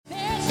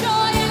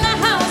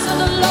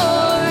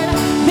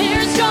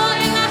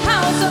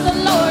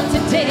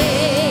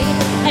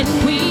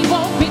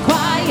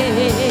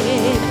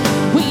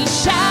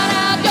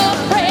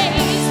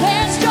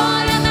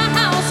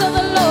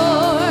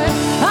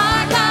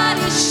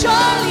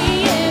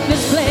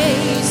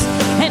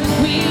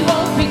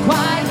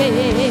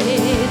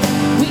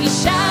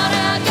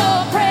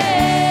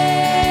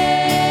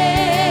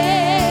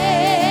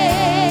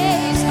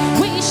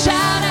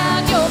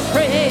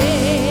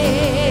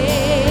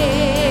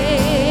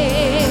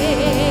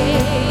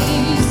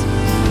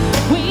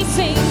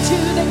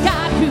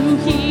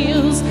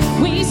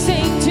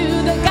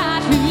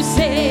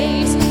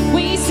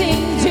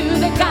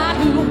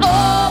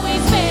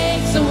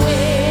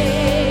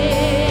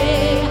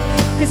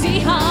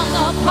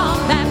upon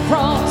that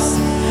cross,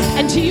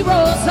 and he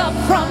rose up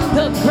from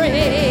the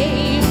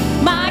grave.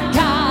 My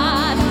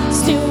God,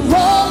 still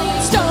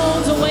rolling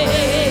stones away.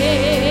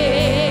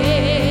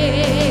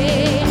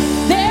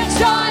 There's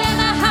joy in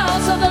the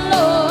house of the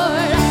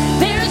Lord.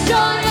 There's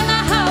joy in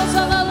the house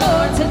of the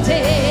Lord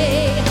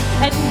today,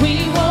 and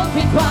we won't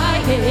be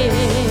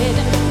quiet.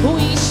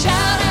 We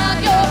shout out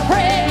your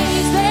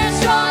praise. There's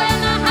joy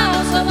in the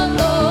house of the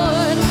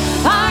Lord.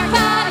 Our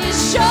God is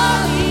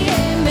surely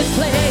in this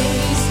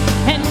place,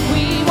 and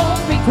we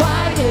won't be quiet.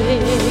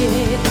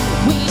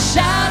 We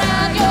shout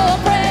out your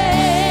praise,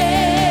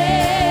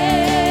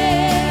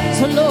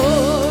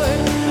 Lord.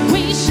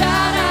 We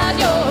shout out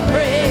your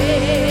praise.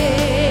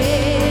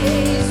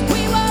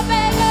 We were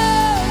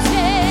beggars,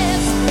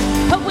 yes,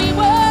 we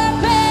were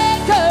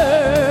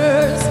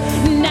beggars.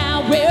 Now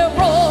we're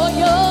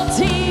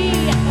royalty.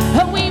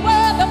 We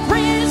were the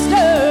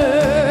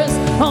prisoners.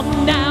 Oh,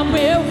 now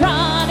we're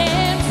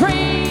running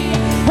free.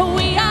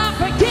 We are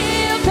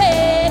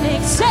forgiven,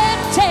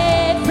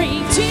 accepted,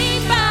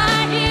 redeemed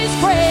by his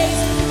grace.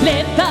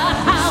 Let the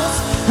house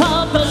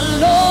of the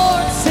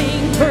Lord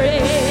sing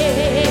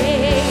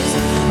praise.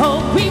 Oh,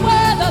 we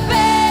were the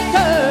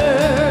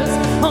beggars.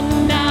 Oh,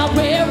 now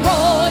we're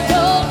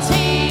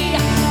royalty.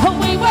 Oh,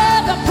 we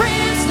were the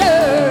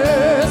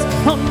prisoners.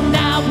 Oh,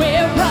 now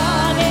we're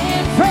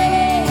running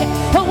free.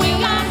 Oh, we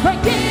are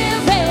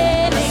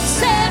forgiven,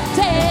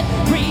 accepted,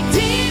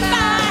 redeemed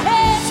by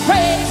his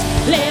grace.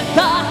 Let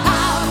the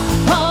house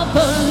of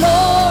the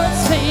Lord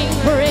sing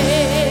praise.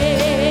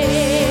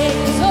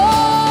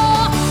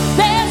 Oh,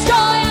 there's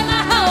joy in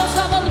the house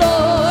of the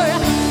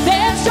Lord.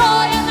 There's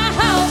joy in the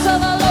house of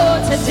the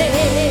Lord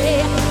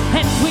today,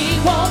 and we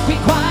won't be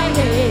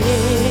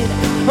quiet.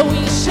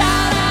 We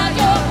shout out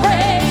your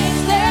praise.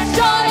 There's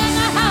joy in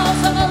the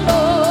house of the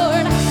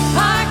Lord.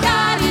 Our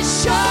God is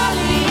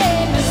surely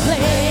in this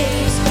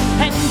place,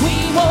 and we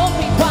won't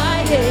be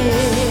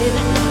quiet.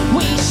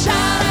 We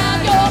shout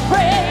out your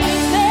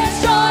praise. There's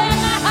joy in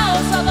the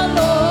house of the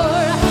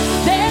Lord.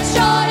 There's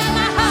joy in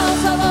the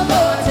house of the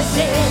Lord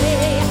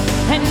today,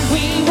 and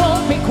we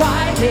won't be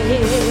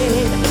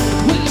quiet.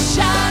 We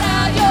shout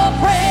out your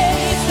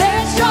praise.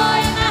 There's joy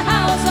in the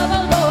house of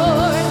the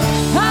Lord.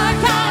 Our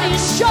God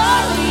is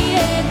surely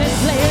in this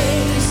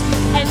place,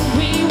 and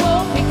we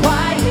won't be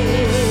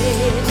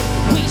quiet.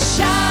 We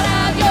shout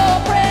out your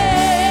praise.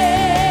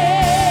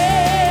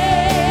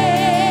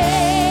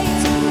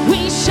 We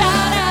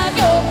shout out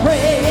your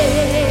praise.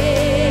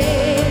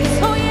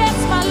 Oh yes,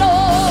 my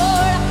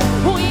Lord.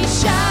 We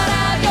shout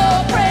out your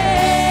praise.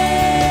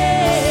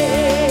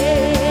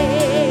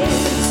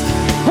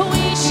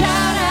 We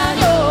shout out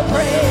your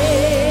praise.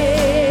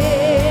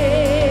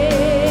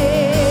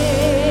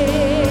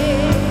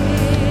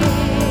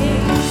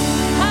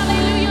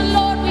 Hallelujah,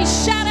 Lord. We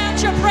shout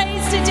out your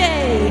praise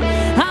today.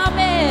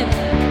 Amen.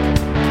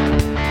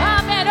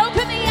 Amen.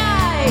 Open the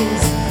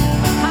eyes.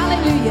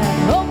 Hallelujah.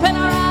 Open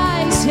our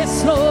eyes.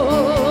 Yes,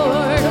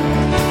 Lord.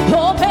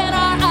 Open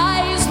our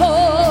eyes,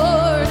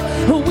 Lord.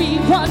 We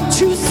want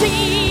to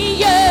see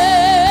you.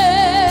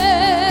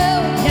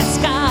 Yes,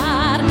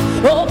 God.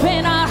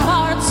 Open our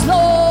hearts,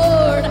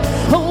 Lord.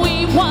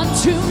 We want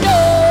to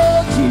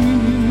know you.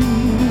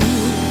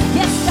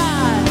 Yes,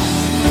 God.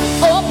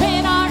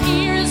 Open our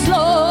ears,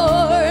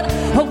 Lord.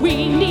 We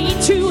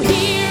need to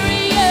hear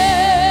you.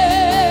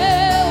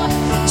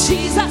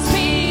 Jesus,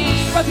 be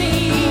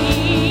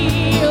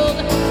revealed.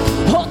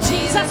 Oh,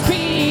 Jesus,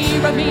 be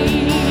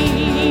revealed.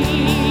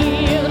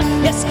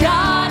 Yes,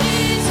 God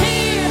is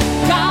here.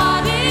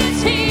 God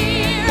is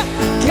here.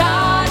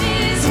 God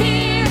is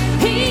here.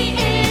 He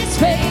is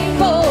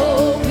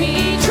faithful.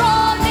 We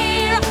draw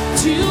near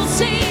to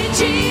see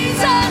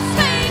Jesus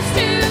face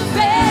to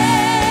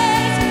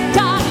face.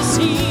 God is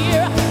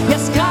here.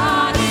 Yes,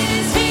 God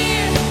is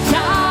here.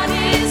 God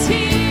is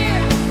here.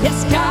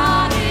 Yes,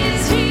 God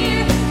is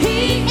here.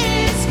 He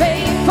is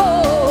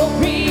faithful.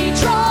 We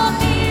draw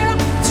near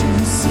to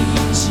see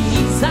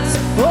Jesus.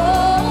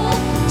 Oh,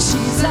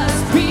 Jesus,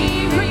 be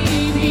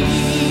revealed.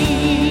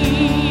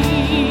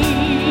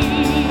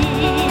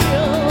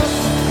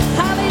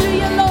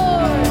 Hallelujah,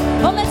 Lord.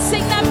 Oh, let's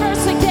sing that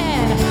verse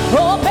again.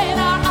 Open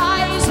our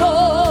eyes,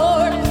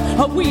 Lord.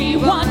 We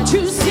want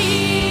to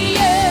see you.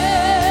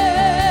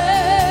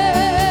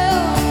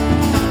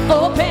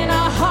 Open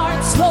our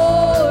hearts,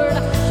 Lord.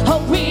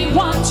 We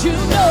want to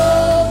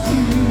know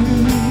you.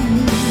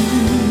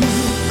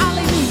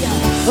 Hallelujah.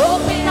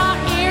 Open our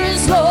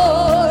ears,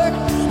 Lord.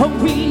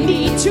 We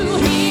need to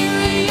hear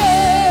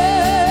you.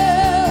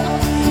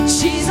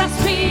 Jesus,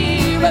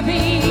 be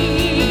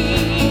revealed.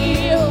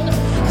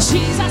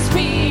 Jesus,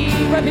 be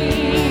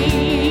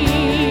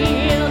revealed.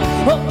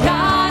 Oh,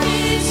 God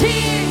is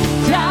here.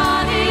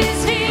 God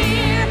is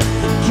here.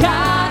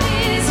 God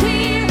is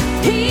here.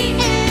 He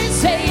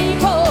is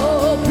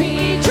able.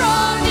 We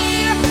draw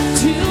near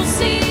to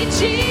see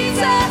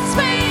Jesus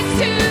face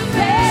to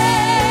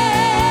face.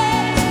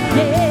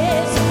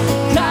 Yes,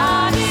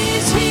 God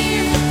is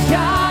here.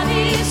 God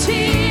is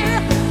here.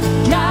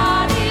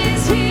 God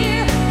is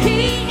here.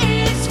 He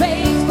is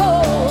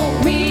faithful.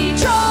 We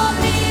draw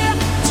near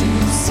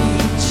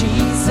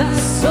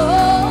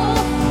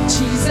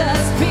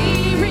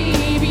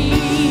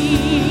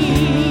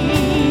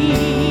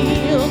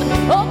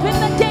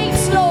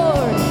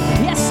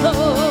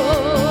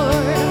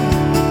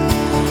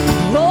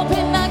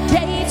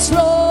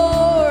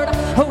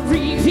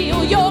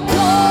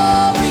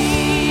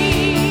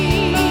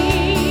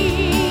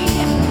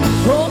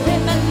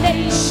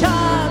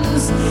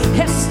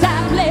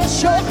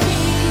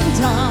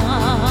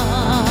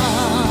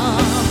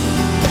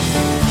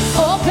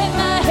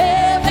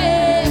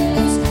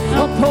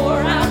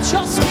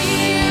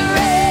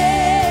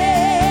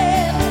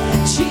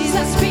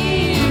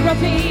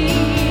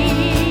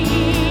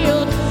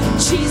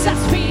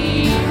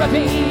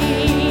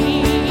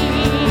prevailed.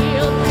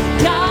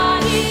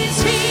 God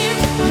is here,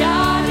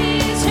 God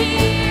is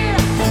here,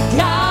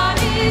 God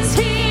is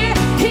here.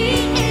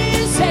 He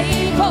is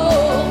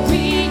able.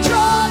 We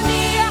draw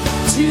near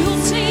to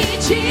see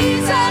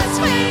Jesus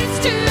face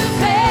to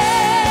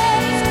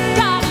face.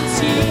 God is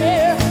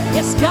here,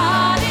 yes,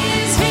 God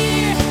is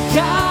here,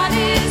 God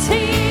is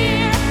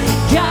here,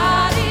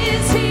 God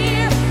is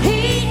here.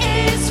 He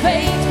is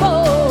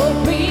faithful.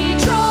 We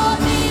draw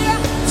near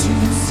to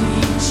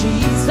see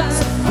Jesus.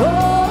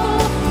 Oh,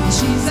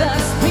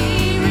 Jesus be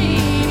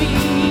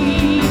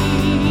revealed.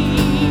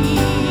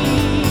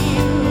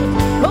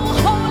 Oh,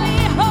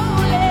 holy,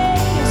 holy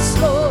is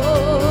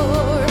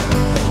Lord.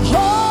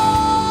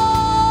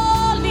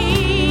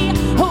 Holy,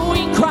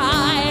 we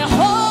cry,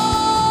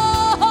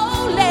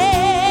 holy,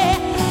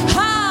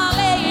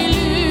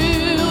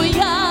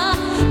 hallelujah.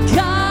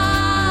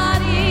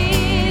 God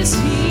is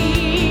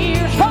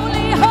here.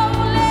 Holy,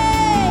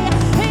 holy,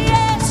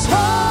 yes,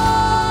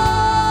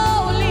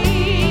 holy.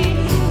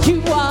 You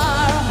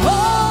are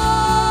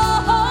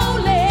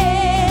holy,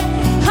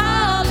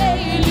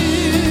 hallelujah.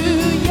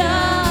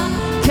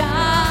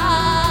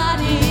 God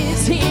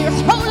is here.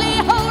 Holy,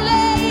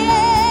 holy,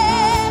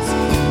 yes,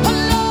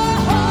 Lord,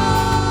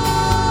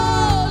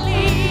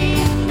 holy.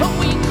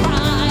 We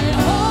cry,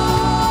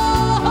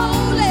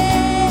 holy,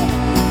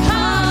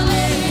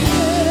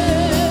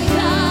 hallelujah.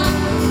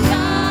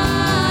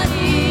 God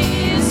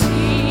is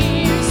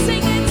here.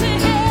 Sing it to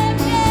Him,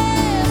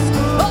 yes.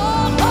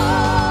 Oh,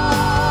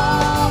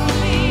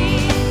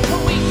 holy.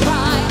 We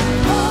cry,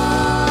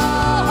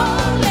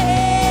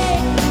 holy,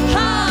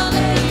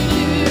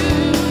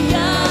 hallelujah.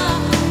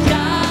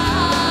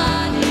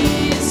 God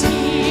is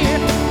here.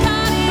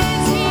 God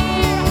is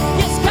here.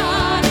 Yes,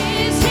 God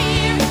is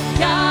here.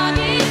 God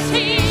is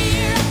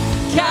here.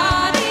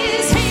 God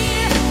is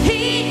here.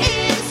 He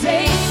is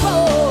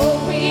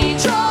able. We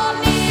draw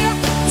near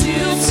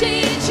to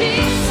see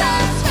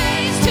Jesus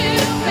face to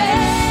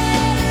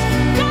face.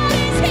 God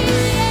is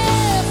here.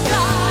 Yes,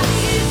 God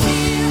is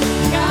here.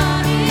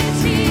 God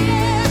is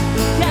here.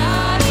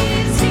 God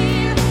is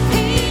here.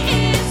 He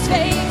is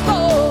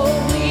faithful.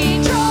 We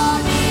draw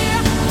near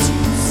to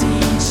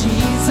see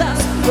Jesus.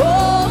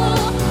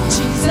 Oh,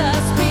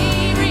 Jesus be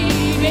revealed.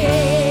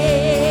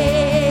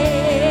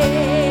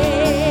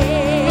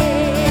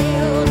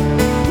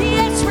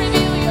 Yes,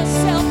 reveal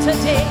yourself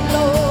today,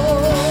 Lord.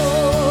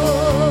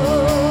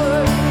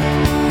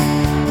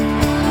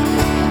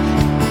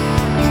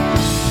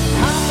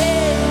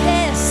 Amen.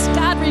 Yes,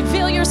 God,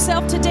 reveal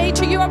yourself today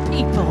to your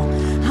people.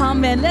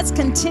 Amen. Let's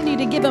continue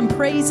to give Him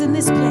praise in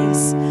this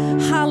place.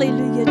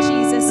 Hallelujah,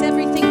 Jesus.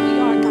 Everything we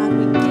are, God,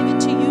 we give it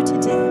to you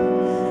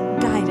today.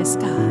 Guide us,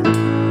 God.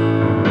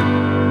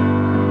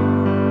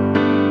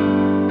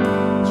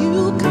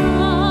 You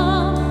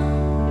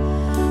come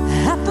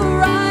at the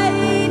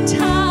right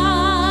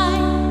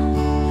time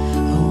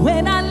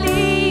when I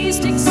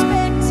least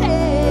expect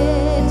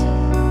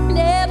it.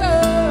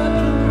 Never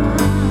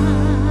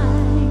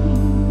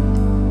behind.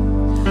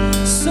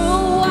 So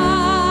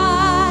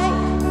why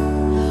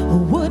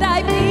would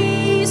I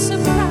be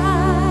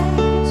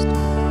surprised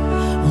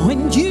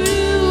when you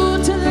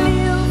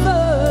deliver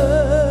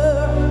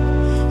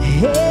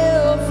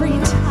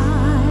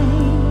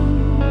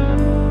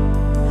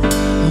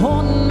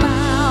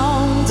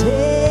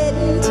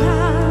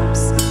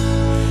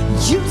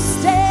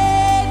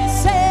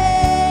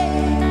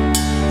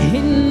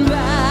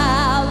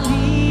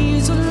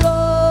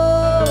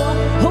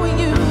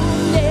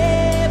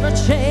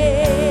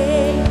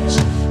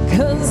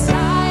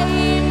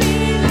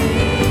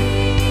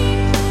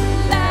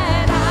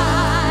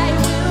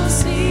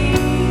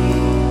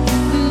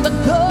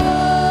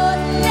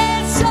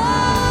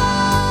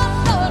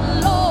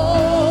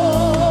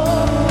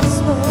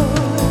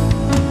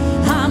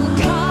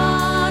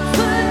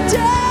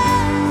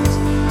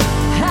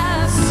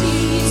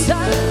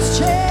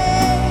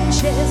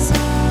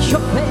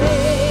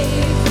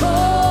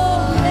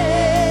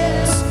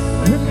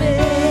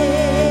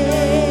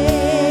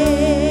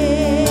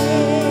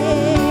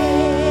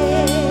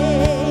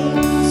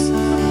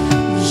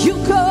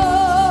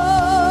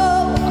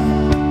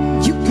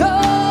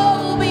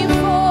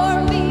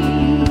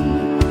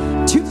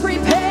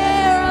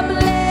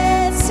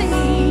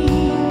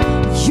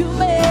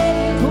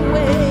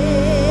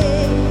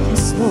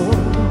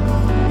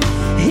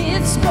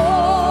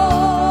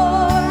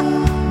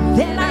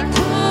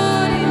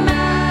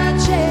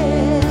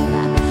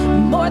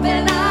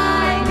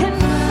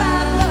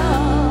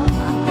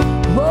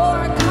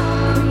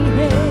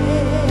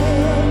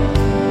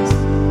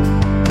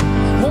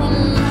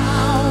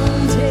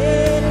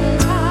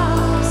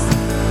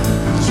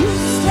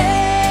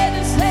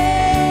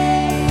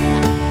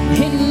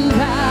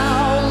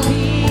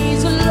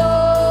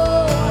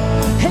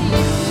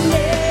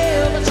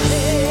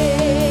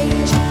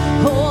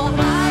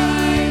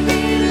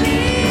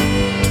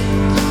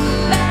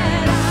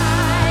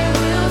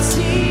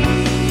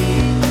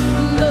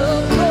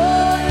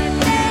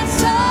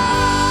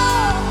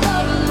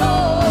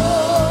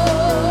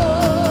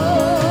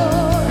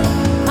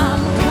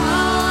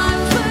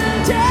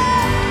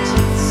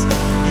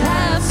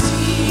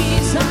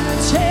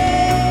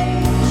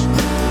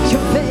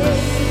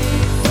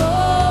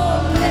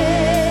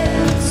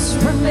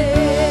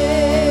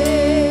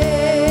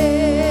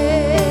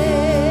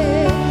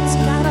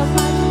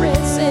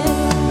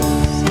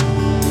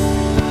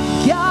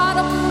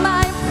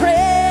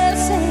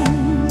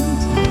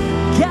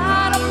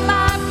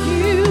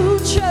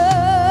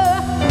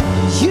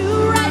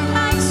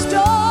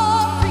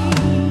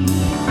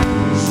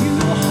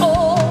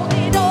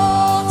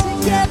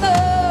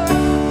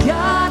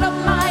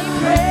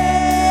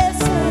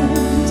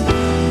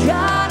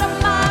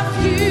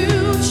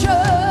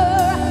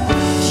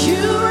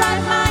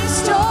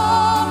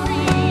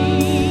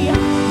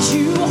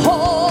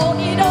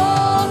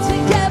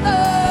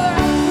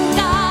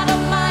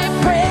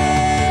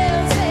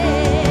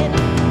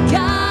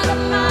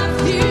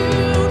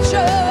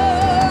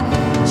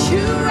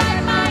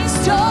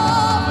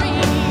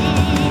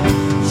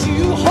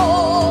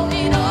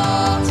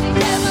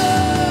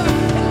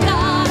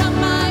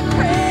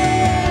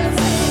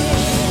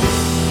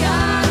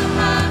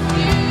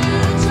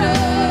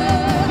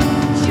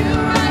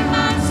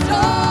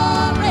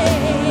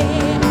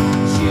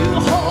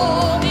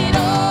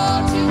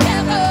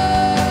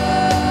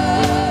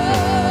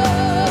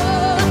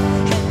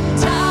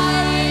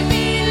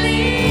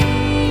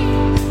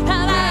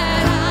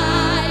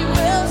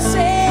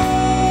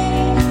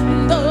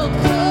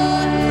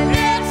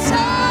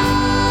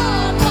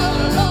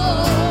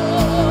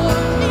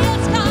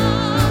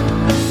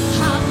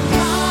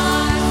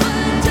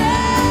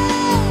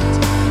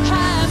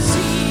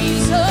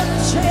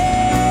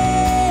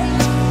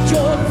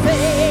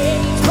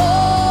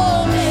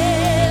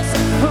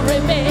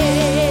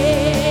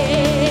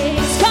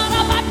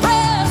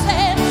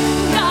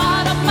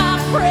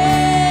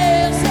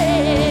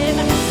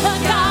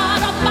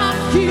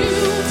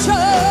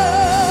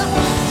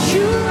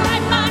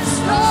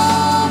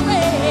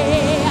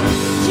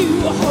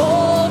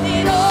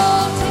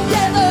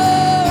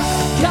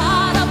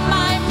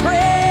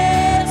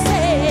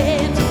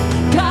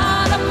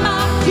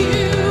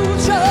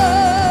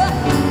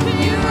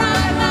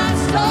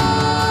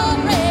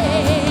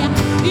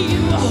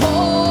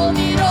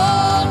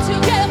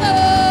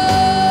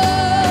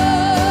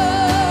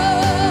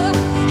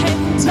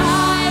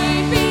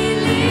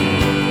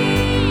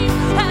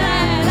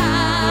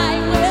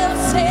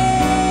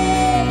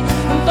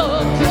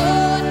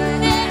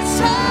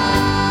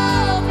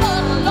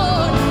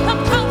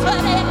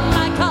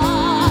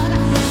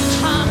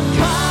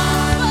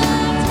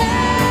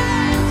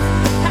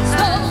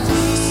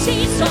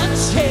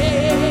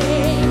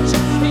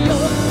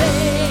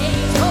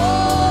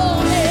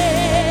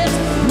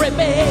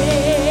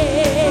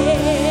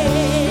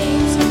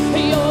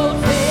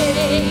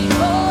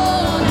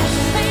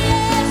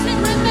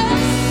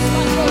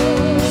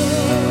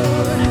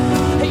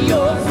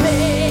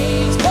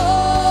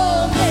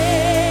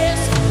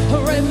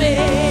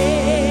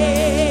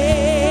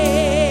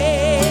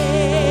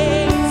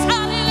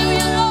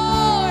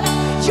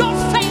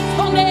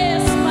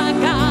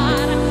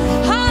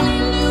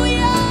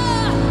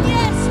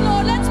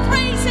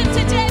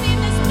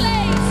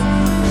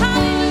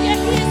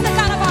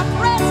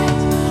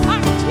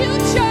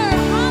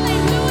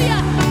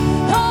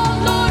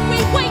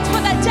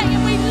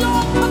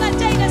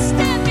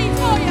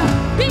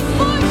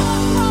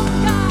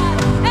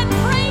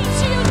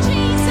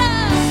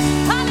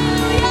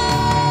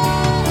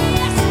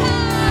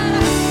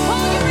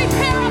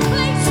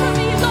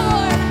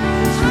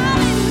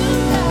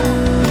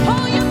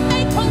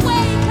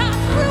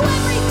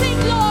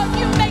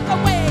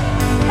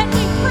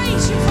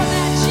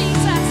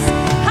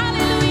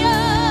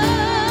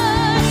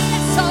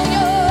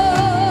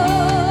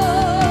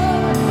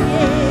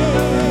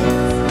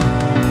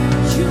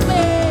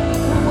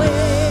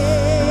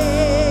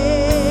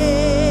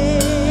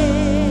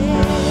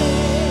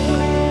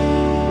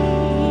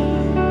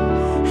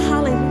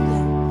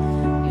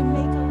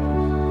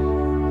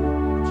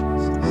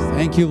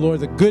you,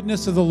 Lord, the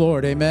goodness of the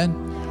Lord.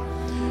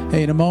 Amen.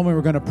 Hey, in a moment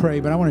we're going to pray,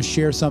 but I want to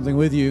share something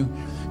with you.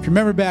 If you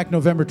remember back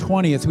November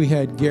 20th, we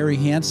had Gary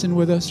Hansen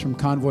with us from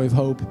Convoy of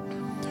Hope.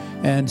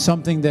 And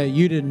something that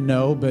you didn't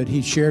know, but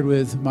he shared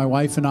with my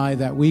wife and I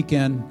that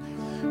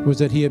weekend, was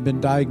that he had been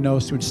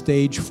diagnosed with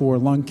stage 4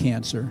 lung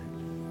cancer.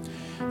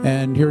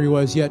 And here he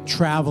was yet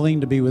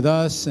traveling to be with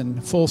us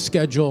and full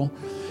schedule.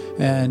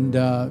 And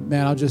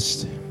man,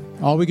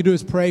 all we could do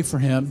is pray for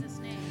him.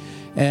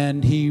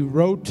 And he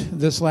wrote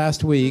this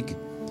last week,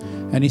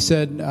 and he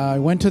said, I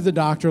went to the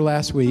doctor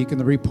last week,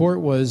 and the report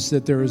was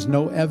that there is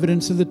no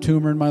evidence of the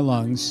tumor in my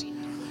lungs,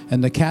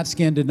 and the CAT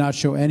scan did not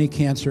show any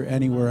cancer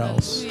anywhere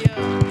else.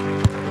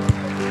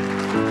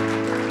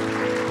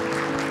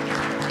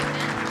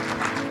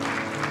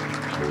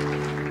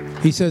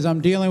 He says,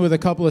 I'm dealing with a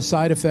couple of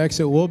side effects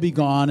that will be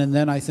gone, and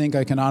then I think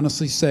I can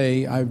honestly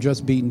say I've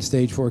just beaten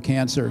stage 4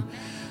 cancer.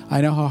 I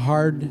know how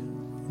hard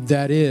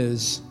that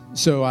is,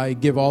 so I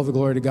give all the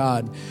glory to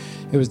God.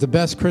 It was the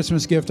best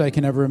Christmas gift I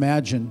can ever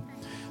imagine.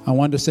 I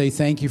wanted to say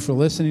thank you for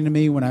listening to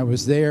me when I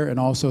was there, and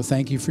also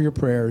thank you for your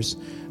prayers.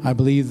 I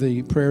believe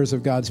the prayers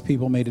of God's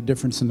people made a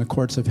difference in the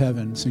courts of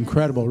heaven. It's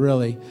incredible,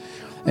 really.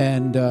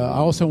 And I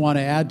also want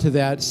to add to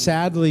that,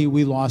 sadly,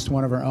 we lost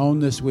one of our own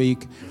this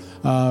week.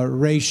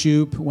 Ray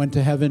Shoup went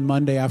to heaven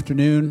Monday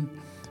afternoon.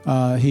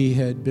 He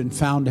had been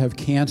found to have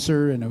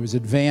cancer, and it was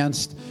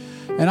advanced.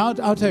 And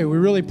I'll tell you, we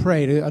really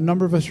prayed. A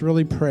number of us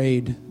really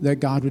prayed that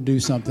God would do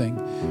something.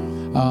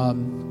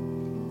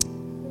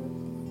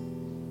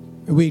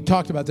 We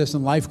talked about this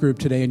in Life Group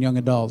today in young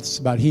adults,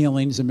 about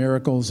healings and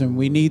miracles, and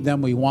we need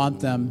them, we want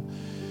them.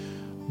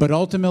 But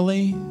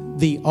ultimately,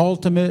 the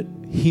ultimate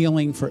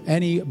healing for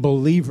any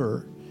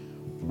believer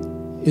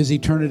is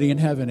eternity in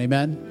heaven.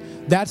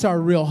 Amen? That's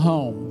our real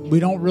home. We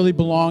don't really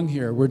belong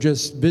here. We're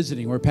just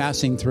visiting. We're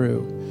passing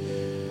through.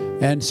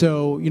 And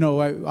so,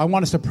 I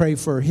want us to pray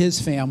for his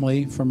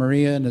family, for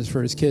Maria, and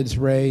for his kids,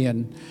 Ray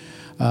and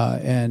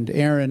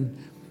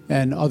Aaron,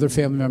 and other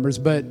family members.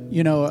 But,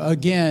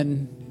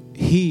 again,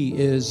 he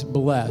is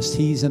blessed.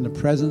 He's in the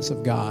presence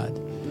of God.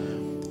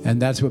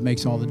 And that's what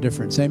makes all the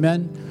difference.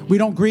 Amen? We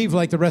don't grieve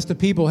like the rest of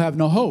people have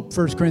no hope.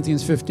 1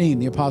 Corinthians 15,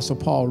 the Apostle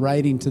Paul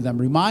writing to them,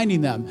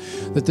 reminding them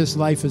that this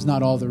life is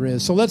not all there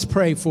is. So let's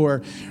pray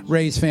for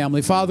Ray's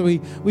family. Father,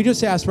 we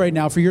just ask right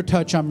now for your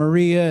touch on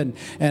Maria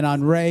and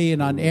on Ray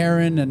and on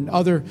Aaron and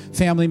other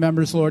family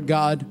members, Lord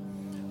God.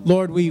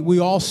 Lord, we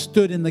all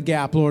stood in the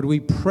gap, Lord. We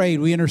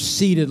prayed, we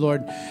interceded,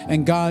 Lord.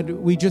 And God,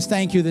 we just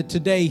thank you that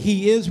today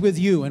he is with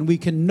you, and we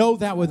can know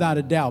that without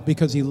a doubt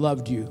because he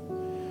loved you.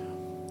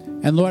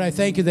 And Lord, I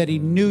thank you that he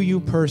knew you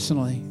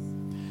personally.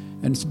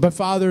 But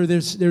Father,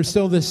 there's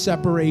still this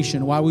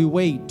separation while we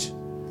wait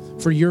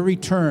for your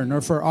return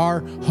or for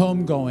our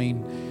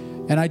homegoing.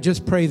 And I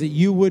just pray that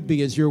you would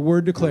be, as your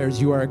word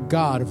declares, you are a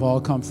God of all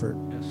comfort.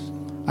 Yes.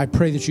 I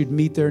pray that you'd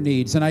meet their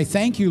needs. And I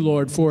thank you,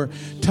 Lord, for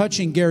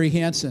touching Gary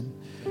Hansen.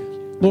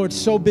 Lord,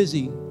 so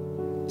busy,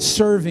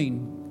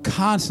 serving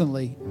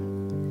constantly.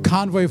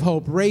 Convoy of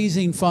Hope,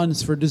 raising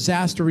funds for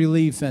disaster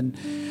relief and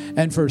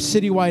for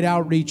citywide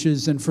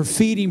outreaches and for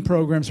feeding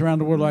programs around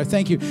the world. Lord, I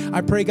thank you.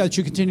 I pray, God, that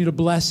you continue to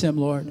bless him,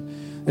 Lord,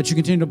 that you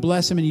continue to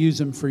bless him and use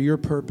him for your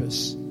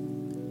purpose.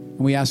 And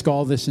we ask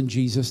all this in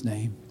Jesus'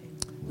 name.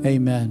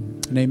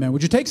 Amen and amen.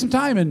 Would you take some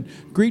time and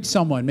greet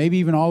someone, maybe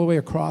even all the way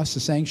across the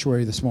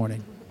sanctuary this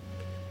morning?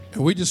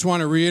 And we just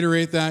want to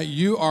reiterate that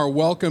you are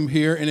welcome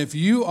here. And if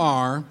you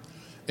are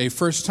a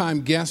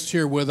first-time guest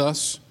here with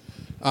us,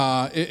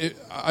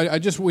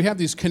 we have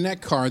these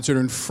Connect cards that are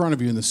in front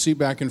of you, in the seat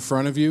back in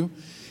front of you.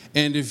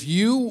 And if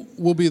you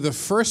will be the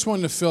first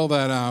one to fill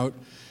that out,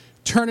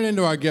 turn it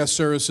into our guest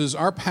services.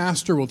 Our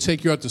pastor will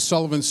take you out to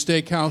Sullivan's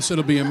Steakhouse.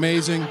 It'll be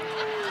amazing.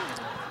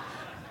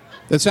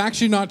 That's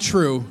actually not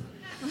true.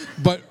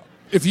 But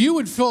if you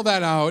would fill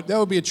that out, that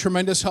would be a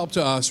tremendous help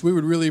to us. We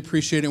would really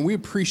appreciate it. And we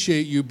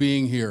appreciate you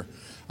being here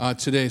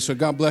today. So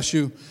God bless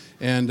you.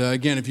 And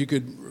again, if you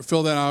could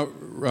fill that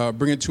out,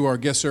 bring it to our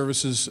guest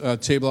services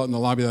table out in the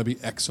lobby, that would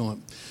be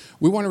excellent.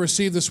 We want to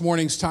receive this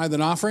morning's tithe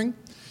and offering.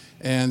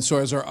 And so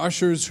as our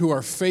ushers who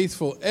are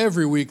faithful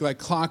every week like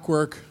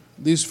clockwork,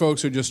 these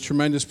folks are just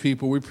tremendous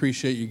people. We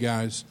appreciate you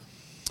guys.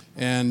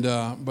 And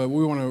but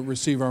we want to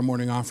receive our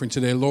morning offering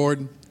today.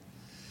 Lord,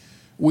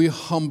 we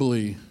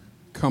humbly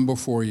come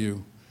before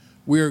you.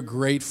 We are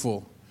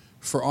grateful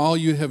for all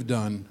you have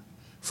done,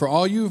 for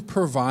all you've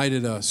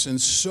provided us in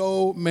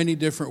so many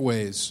different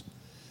ways.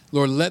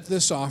 Lord, let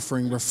this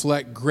offering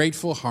reflect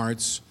grateful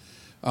hearts,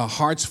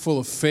 hearts full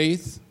of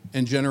faith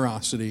and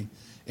generosity.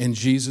 In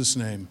Jesus'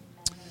 name.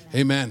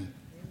 Amen.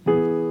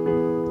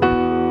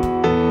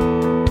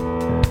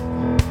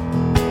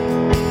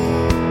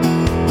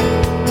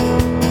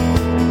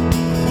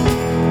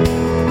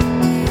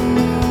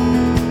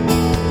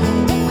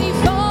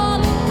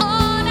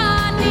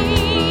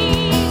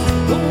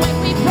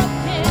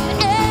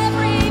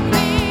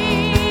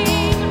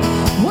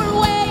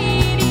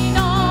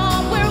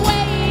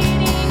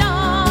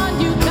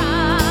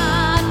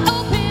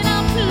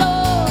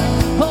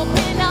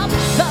 Open up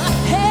the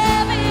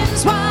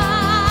heavens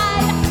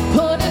wide,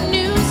 put a new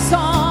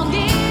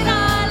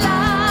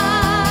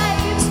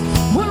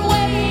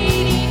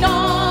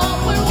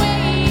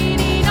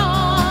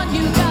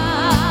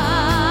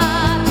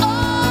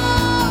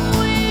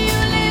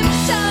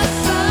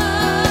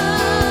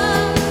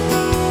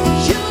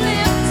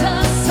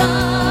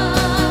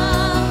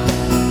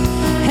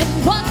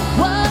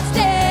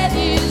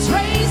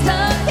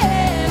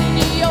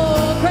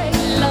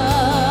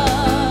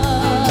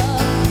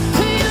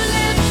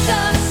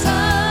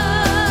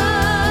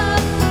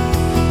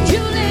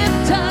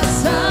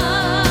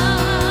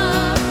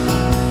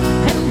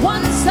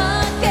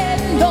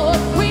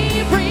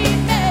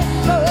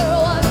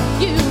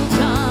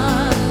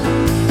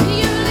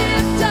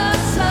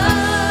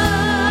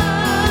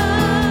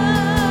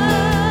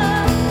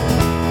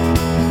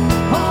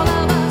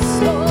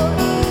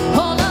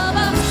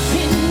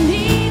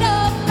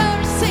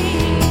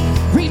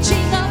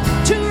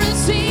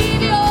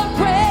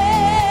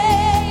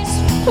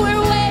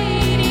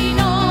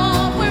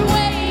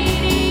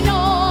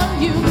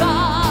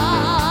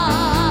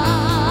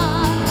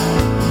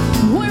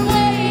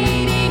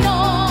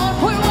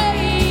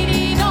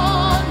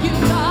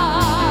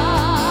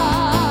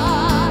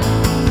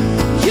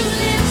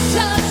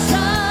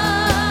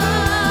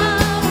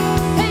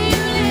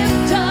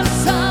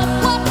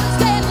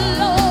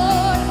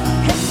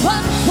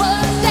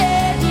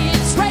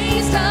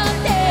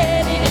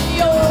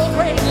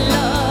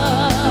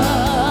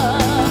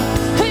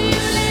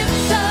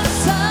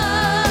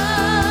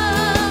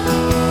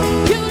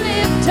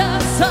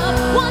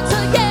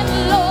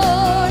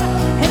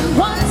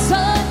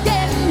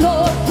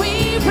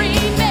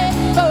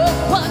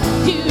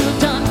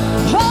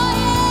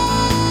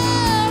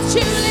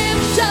you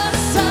lift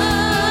us up.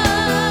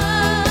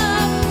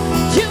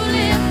 You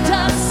lift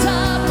us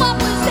up.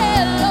 What was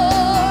dead,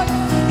 Lord,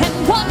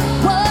 and what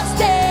was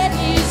dead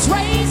is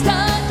raised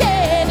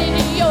again in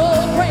your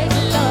great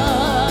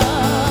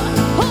love.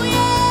 Oh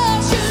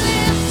yes, you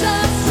lift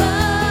us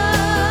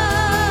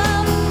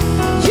up.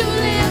 You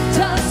lift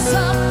us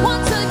up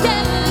once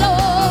again,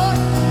 Lord,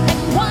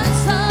 and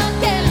once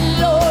again,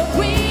 Lord,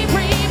 we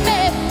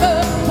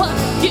remember what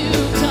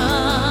you've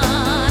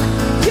done.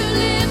 You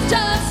lift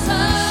us up.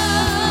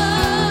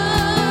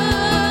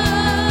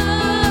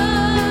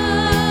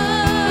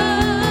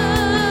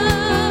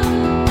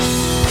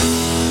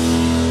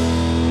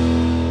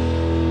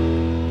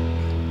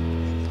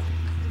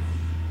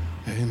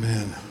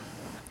 Amen.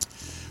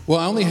 Well,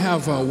 I only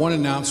have one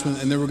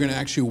announcement, and then we're going to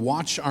actually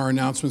watch our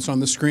announcements on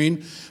the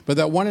screen. But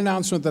that one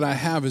announcement that I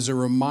have is a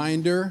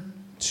reminder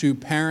to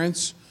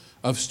parents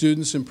of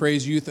students in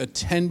Praise Youth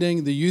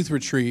attending the youth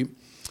retreat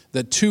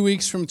that 2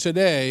 weeks from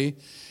today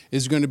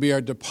is going to be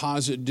our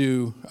deposit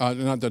due,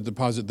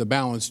 the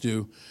balance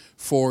due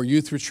for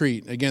youth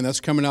retreat. Again,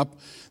 that's coming up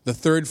the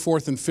 3rd,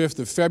 4th, and 5th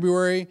of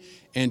February.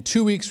 And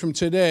 2 weeks from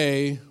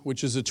today,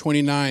 which is the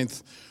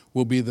 29th,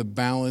 will be the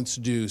balance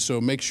due.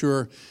 So make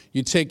sure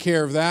you take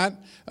care of that.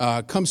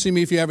 Come see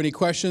me if you have any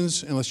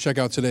questions, and let's check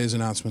out today's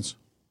announcements.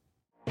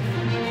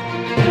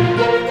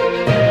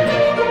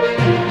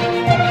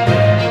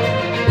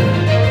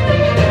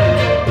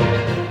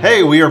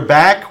 Hey, we are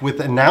back with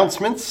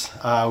announcements.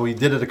 We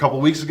did it a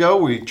couple weeks ago.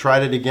 We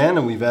tried it again,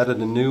 and we've added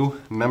a new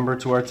member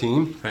to our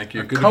team. Thank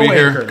you. Good to be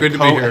here. Good to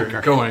be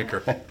here.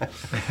 Co-anchor.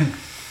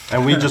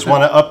 And we just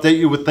want to update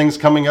you with things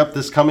coming up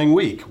this coming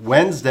week.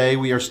 Wednesday,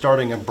 we are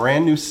starting a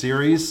brand new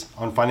series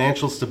on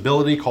financial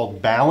stability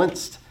called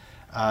Balanced.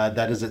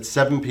 That is at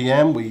 7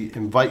 p.m. We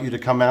invite you to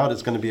come out.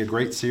 It's going to be a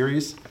great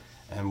series,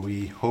 and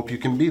we hope you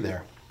can be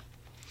there.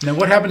 Now,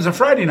 what happens on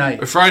Friday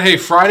night?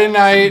 Friday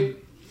night,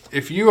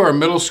 if you are a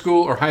middle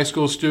school or high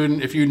school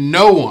student, if you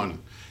know one,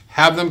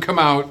 have them come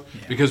out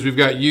because we've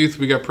got youth.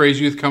 We got Praise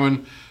Youth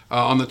coming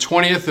on the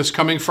 20th, this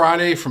coming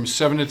Friday from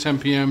 7 to 10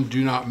 p.m.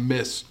 Do not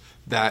miss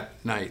that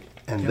night.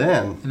 And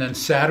then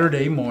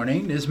Saturday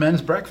morning is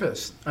men's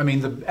breakfast. I mean,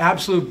 the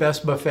absolute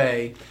best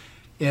buffet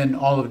in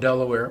all of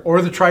Delaware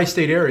or the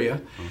tri-state area.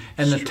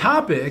 And the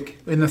topic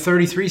in the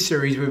 33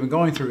 series we've been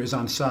going through is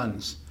on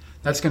sons.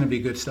 That's going to be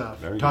good stuff.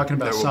 Talking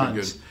about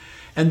sons.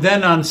 And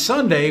then on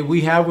Sunday,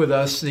 we have with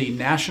us the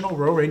National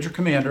Royal Ranger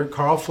Commander,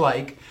 Carl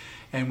Fleich,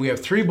 and we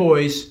have three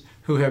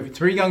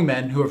young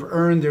men who have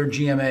earned their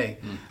GMA,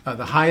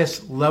 the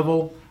highest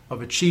level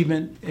of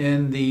achievement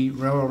in the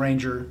Royal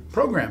Ranger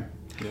program.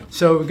 Yeah.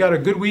 So we've got a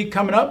good week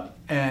coming up,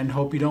 and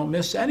hope you don't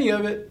miss any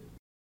of it.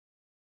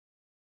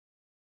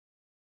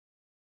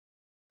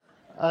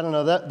 I don't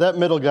know, that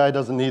middle guy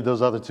doesn't need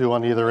those other two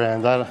on either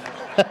end.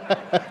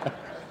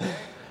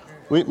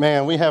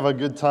 We have a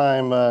good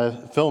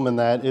time filming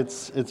that.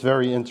 It's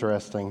very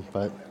interesting,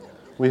 but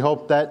we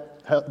hope that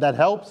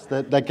helps,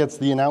 that gets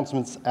the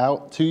announcements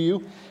out to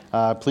you.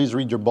 Please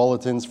read your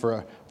bulletins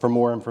for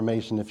more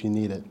information if you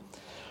need it.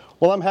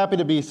 Well, I'm happy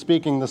to be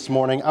speaking this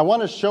morning. I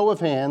want a show of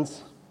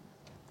hands.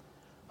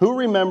 Who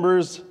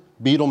remembers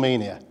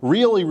Beatlemania?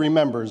 Really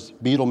remembers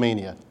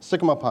Beatlemania? Stick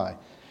them up high.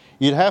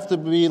 You'd have to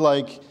be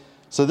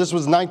so this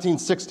was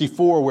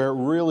 1964 where it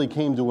really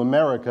came to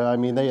America. I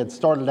mean, they had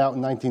started out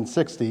in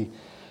 1960,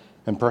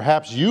 and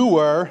perhaps you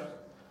were,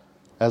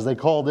 as they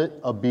called it,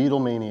 a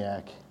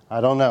Beatlemaniac.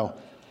 I don't know.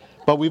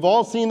 But we've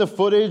all seen the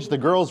footage. The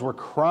girls were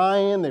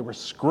crying, they were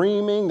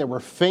screaming, they were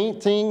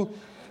fainting,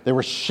 they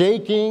were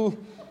shaking.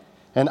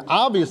 And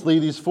obviously,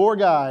 these four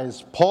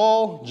guys,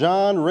 Paul,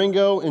 John,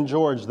 Ringo, and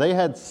George, they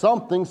had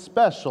something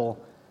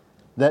special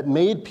that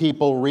made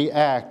people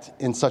react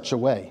in such a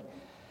way.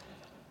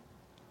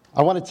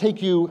 I want to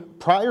take you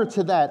prior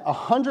to that,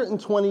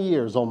 120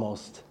 years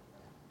almost,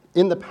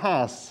 in the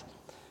past.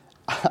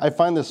 I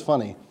find this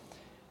funny.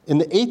 In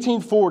the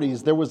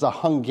 1840s, there was a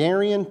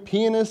Hungarian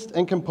pianist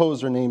and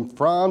composer named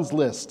Franz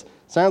Liszt.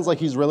 Sounds like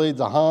he's related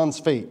to Hans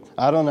Fate.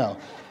 I don't know.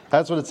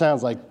 That's what it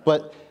sounds like.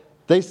 But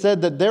they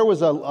said that there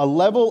was a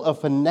level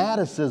of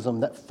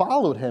fanaticism that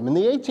followed him in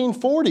the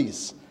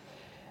 1840s.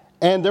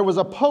 And there was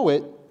a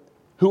poet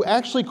who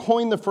actually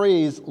coined the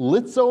phrase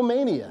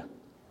Lisztomania.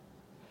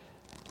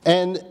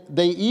 And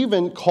they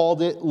even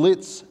called it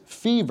Litz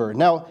fever.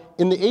 Now,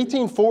 in the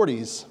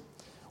 1840s,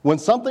 when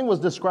something was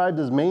described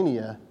as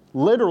mania,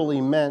 literally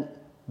meant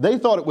they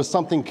thought it was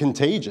something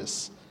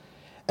contagious.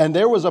 And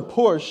there was a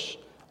push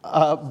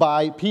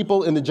by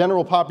people in the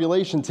general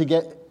population to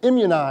get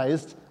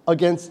immunized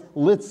against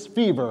Litz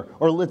fever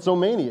or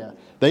Lisztomania.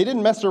 They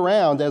didn't mess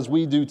around as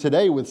we do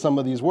today with some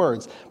of these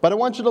words. But I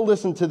want you to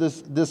listen to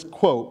this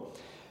quote.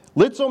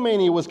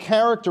 Lisztomania was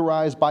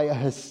characterized by a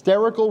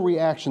hysterical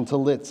reaction to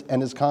Liszt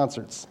and his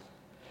concerts.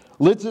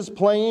 Liszt's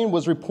playing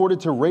was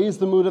reported to raise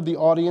the mood of the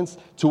audience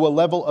to a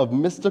level of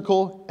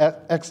mystical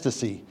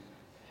ecstasy.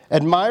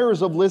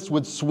 Admirers of Liszt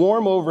would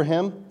swarm over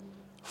him,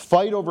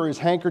 fight over his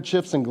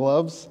handkerchiefs and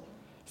gloves.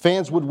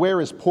 Fans would wear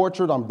his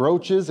portrait on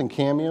brooches and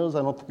cameos.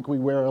 I don't think we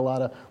wear a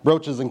lot of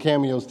brooches and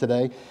cameos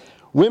today.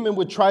 Women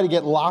would try to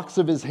get locks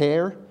of his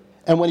hair,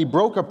 and when he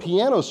broke a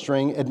piano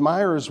string,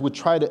 admirers would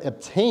try to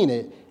obtain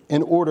it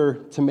in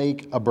order to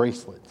make a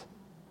bracelet.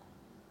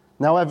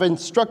 Now, I've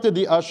instructed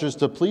the ushers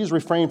to please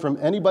refrain from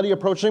anybody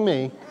approaching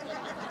me.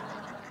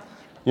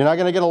 You're not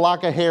going to get a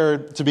lock of hair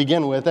to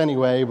begin with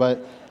anyway,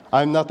 but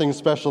I'm nothing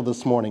special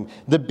this morning.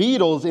 The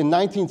Beatles in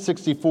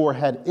 1964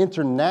 had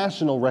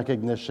international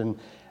recognition,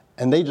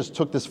 and they just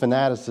took this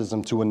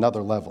fanaticism to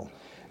another level.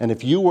 And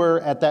if you were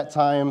at that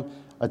time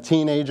a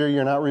teenager,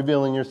 you're not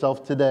revealing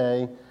yourself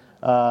today,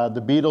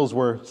 the Beatles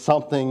were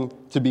something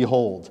to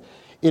behold.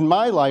 In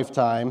my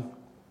lifetime,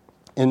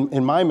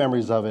 in my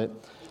memories of it,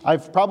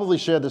 I've probably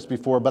shared this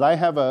before, but I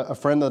have a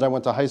friend that I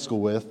went to high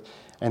school with,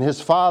 and his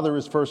father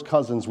is first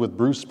cousins with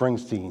Bruce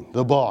Springsteen,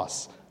 the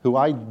boss, who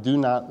I do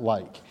not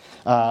like.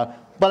 But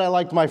I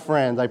liked my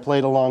friend. I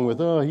played along with,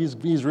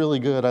 he's really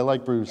good. I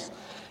like Bruce.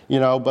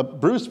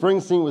 But Bruce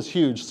Springsteen was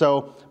huge.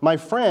 So my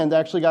friend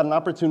actually got an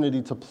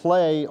opportunity to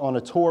play on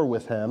a tour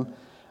with him.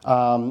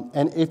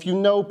 And if you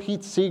know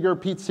Pete Seeger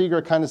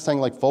kind of sang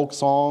like folk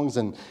songs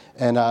and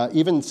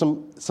even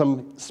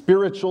some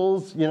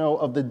spirituals,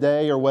 of the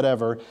day or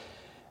whatever.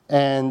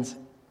 And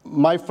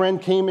my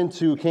friend came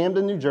into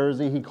Camden, New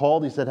Jersey. He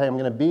called. He said, hey, I'm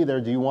going to be there.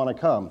 Do you want to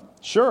come?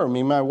 Sure. Me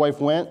and my wife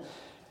went.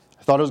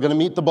 I thought I was going to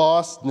meet the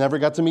boss. Never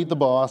got to meet the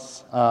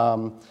boss.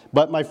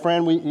 But my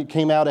friend, we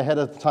came out ahead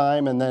of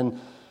time, and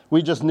then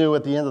we just knew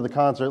at the end of the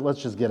concert,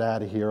 let's just get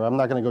out of here. I'm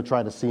not going to go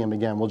try to see him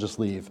again. We'll just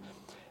leave.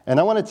 And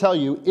I want to tell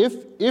you,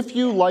 if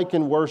you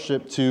liken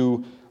worship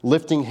to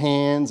lifting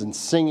hands and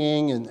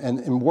singing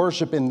and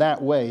worship in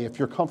that way, if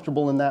you're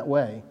comfortable in that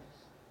way,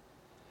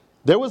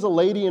 there was a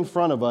lady in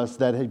front of us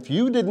that if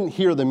you didn't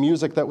hear the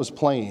music that was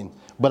playing,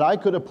 but I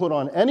could have put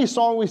on any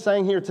song we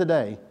sang here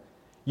today,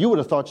 you would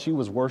have thought she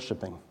was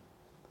worshiping.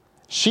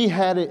 She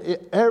had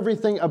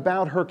everything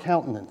about her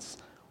countenance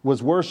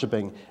was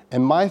worshiping.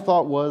 And my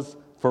thought was,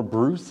 for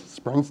Bruce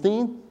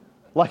Springsteen?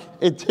 Like,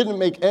 it didn't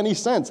make any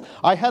sense.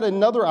 I had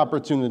another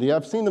opportunity.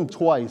 I've seen him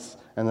twice.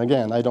 And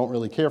again, I don't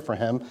really care for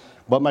him.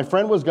 But my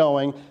friend was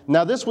going.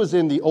 Now, this was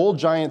in the old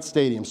Giant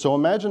Stadium. So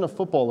imagine a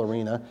football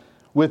arena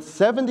with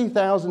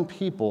 70,000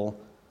 people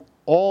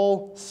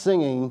all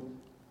singing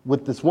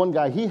with this one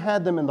guy. He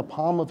had them in the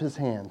palm of his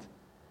hand.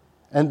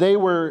 And they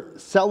were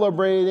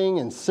celebrating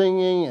and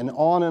singing and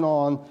on and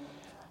on.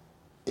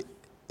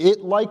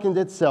 It likened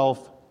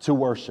itself to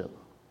worship.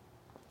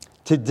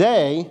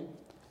 Today,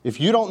 if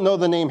you don't know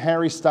the name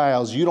Harry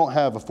Styles, you don't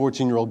have a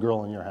 14-year-old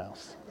girl in your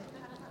house.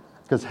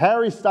 Because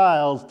Harry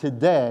Styles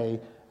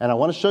today, and I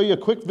want to show you a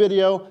quick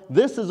video.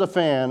 This is a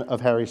fan of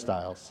Harry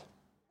Styles.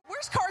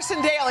 Where's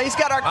Carson Daly? He's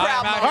got our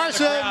crowd.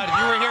 Carson!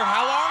 You were here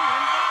how long?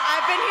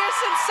 I've been here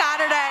since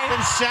Saturday.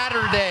 Since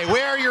Saturday.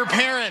 Where are your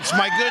parents?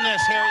 My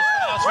goodness, Harry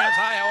Styles fans.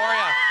 Hi, how are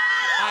you?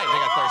 Hi, they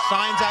got their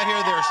signs out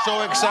here. They're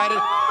so excited.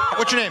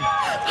 What's your name?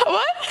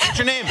 What? What's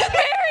your name?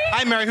 Mary.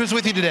 Hi, Mary. Who's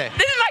with you today?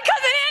 This is my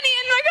cousin Annie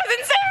and my cousin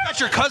Sarah. Got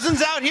your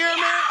cousins out here,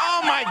 Mary?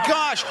 Oh, my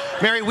gosh.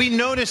 Mary, we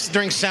noticed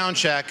during sound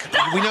check,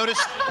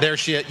 there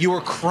she is, you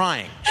were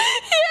crying.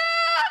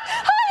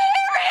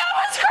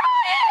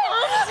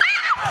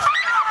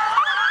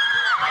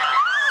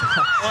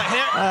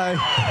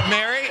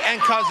 Mary and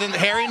cousin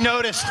Harry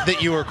noticed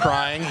that you were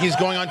crying. He's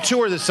going on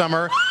tour this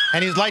summer,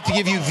 and he'd like to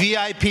give you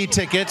VIP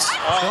tickets.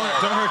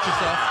 Don't hurt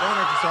yourself. Don't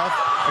hurt yourself.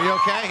 Are you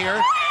okay?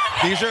 Here.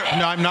 These are.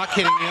 No, I'm not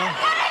kidding you.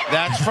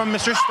 That's from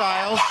Mr.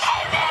 Styles.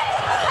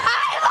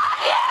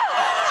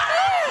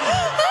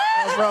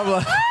 No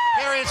problem.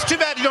 Harry, it's too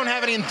bad you don't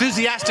have any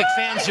enthusiastic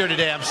fans here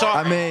today. I'm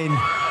sorry. I mean,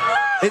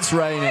 it's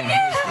raining.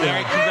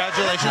 Mary,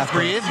 congratulations.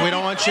 Breathe. We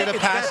don't want you to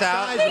pass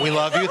out. We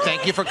love you.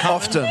 Thank you for coming.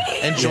 Often.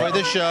 Enjoy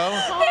the show.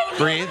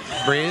 Breathe.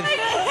 Breathe.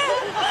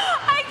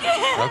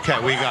 Okay,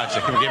 we got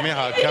you. Come give me a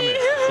hug. Come here.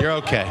 You're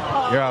okay.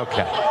 You're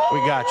okay. We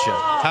got you.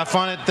 Have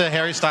fun at the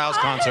Harry Styles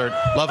concert.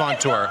 Love on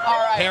tour. All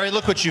right. Harry,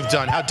 look what you've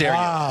done. How dare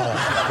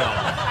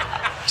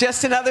you?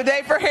 Just another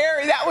day for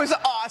Harry. That was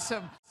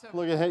awesome.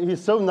 Look at him.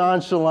 He's so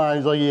nonchalant.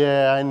 He's like,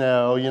 yeah, I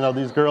know.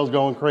 These girls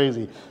going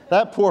crazy.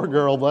 That poor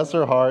girl, bless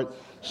her heart.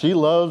 She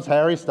loves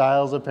Harry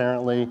Styles,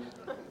 apparently.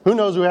 Who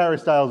knows who Harry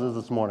Styles is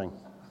this morning?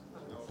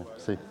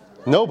 See,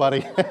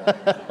 nobody.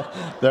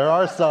 There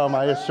are some,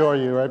 I assure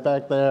you, right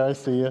back there. I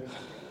see you.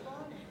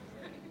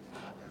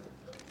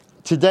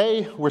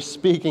 Today, we're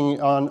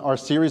speaking on our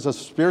series of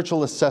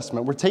spiritual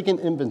assessment. We're taking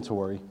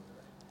inventory,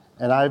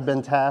 and I've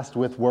been tasked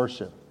with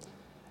worship.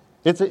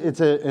 It's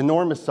an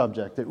enormous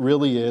subject. It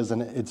really is,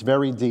 and it's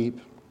very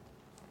deep.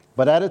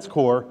 But at its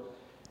core,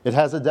 it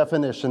has a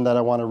definition that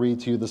I want to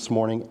read to you this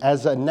morning.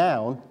 As a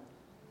noun,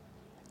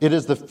 it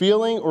is the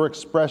feeling or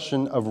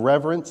expression of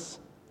reverence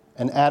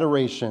and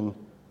adoration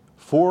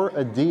for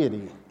a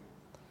deity.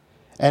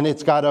 And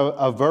it's got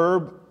a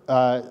verb,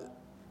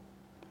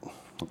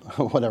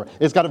 whatever.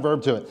 It's got a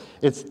verb to it.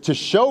 It's to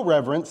show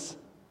reverence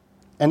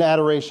and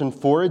adoration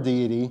for a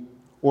deity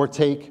or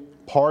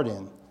take part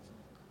in.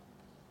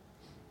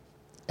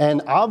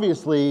 And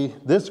obviously,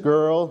 this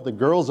girl, the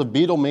girls of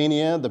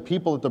Beatlemania, the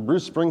people at the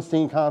Bruce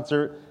Springsteen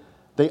concert,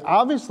 they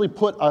obviously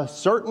put a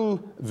certain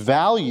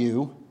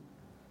value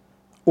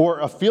or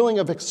a feeling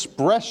of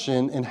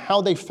expression in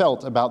how they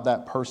felt about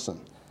that person.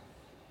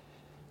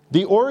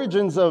 The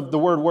origins of the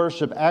word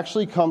worship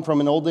actually come from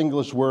an Old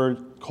English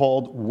word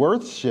called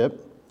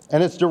worthship,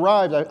 and it's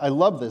derived, I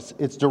love this,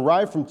 it's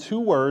derived from two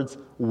words,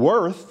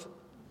 worth,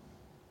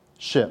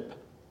 ship.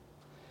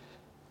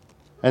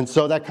 And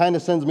so that kind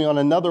of sends me on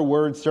another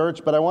word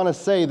search, but I want to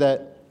say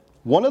that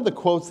one of the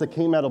quotes that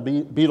came out of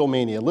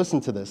Beatlemania,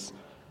 listen to this.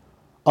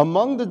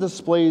 Among the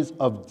displays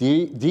of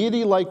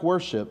deity-like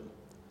worship,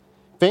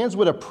 fans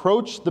would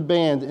approach the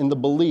band in the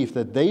belief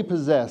that they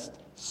possessed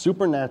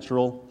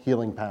supernatural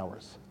healing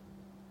powers.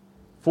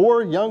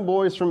 4 young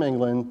boys from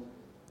England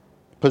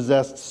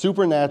possessed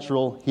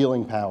supernatural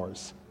healing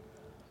powers.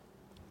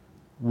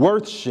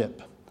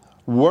 Worthship.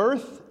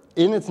 Worth,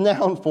 in its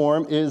noun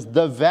form, is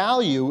the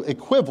value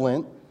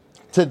equivalent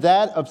to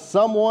that of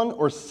someone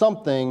or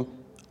something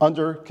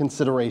under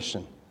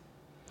consideration.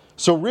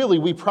 So really,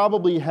 we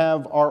probably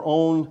have our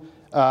own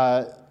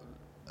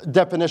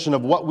definition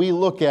of what we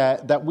look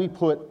at that we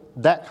put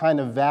that kind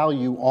of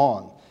value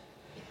on.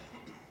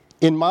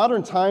 In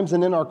modern times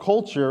and in our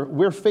culture,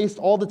 we're faced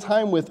all the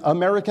time with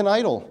American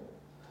Idol.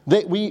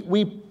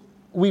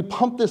 We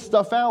pump this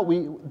stuff out.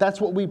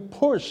 That's what we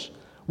push.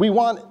 We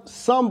want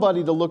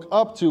somebody to look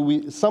up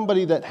to,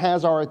 somebody that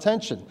has our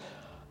attention.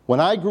 When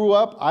I grew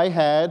up, I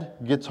had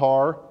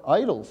guitar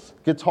idols,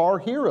 guitar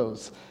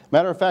heroes.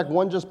 Matter of fact,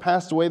 one just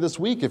passed away this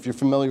week, if you're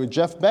familiar with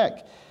Jeff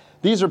Beck.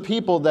 These are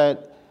people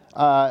that,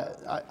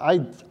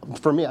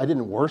 for me, I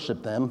didn't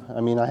worship them.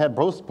 I mean, I had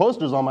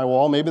posters on my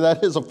wall. Maybe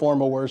that is a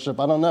form of worship.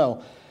 I don't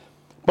know.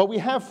 But we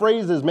have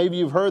phrases, maybe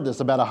you've heard this,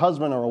 about a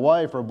husband or a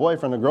wife or a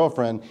boyfriend or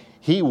girlfriend.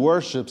 He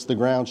worships the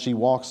ground she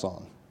walks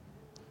on.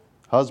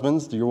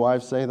 Husbands, do your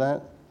wives say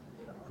that?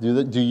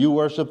 Do you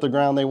worship the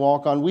ground they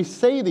walk on? We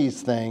say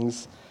these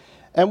things,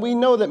 and we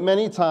know that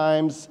many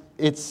times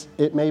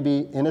it may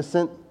be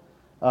innocent.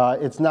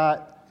 It's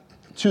not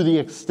to the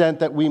extent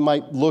that we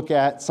might look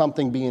at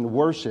something being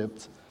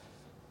worshipped.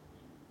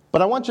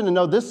 But I want you to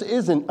know this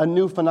isn't a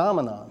new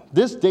phenomenon.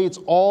 This dates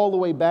all the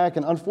way back,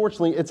 and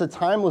unfortunately, it's a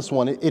timeless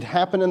one. It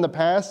happened in the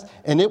past,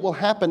 and it will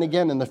happen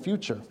again in the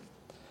future.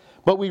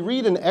 But we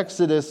read in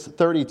Exodus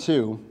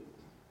 32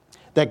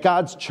 that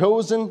God's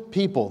chosen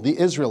people, the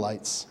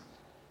Israelites,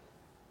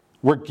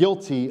 were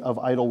guilty of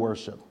idol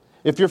worship.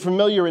 If you're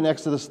familiar in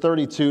Exodus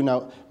 32,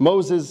 now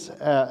Moses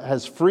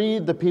has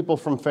freed the people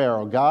from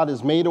Pharaoh. God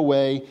has made a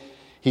way.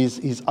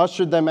 He's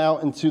ushered them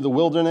out into the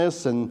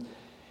wilderness, and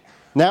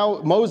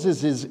now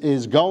Moses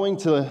is going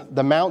to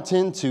the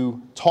mountain to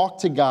talk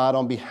to God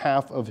on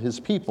behalf of his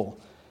people.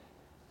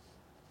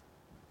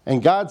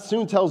 And God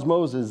soon tells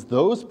Moses,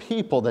 those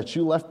people that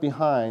you left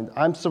behind,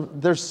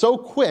 they're so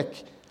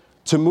quick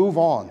to move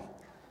on.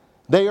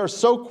 They are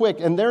so quick,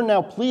 and they're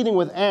now pleading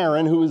with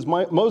Aaron, who is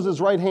Moses'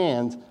 right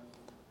hand,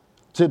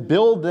 to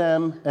build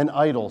them an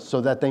idol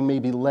so that they may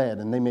be led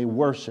and they may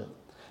worship.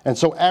 And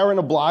so Aaron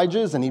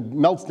obliges, and he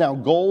melts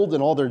down gold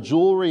and all their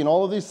jewelry and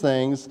all of these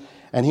things,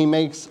 and he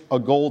makes a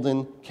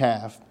golden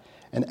calf.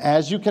 And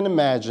as you can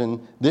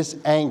imagine, this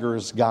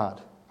angers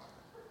God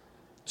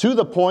to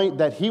the point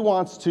that he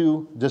wants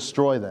to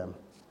destroy them.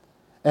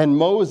 And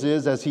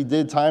Moses, as he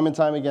did time and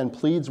time again,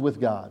 pleads with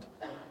God.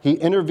 He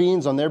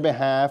intervenes on their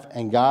behalf,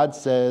 and God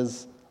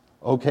says,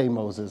 okay,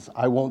 Moses,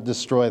 I won't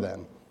destroy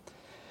them.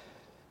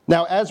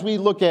 Now, as we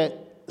look at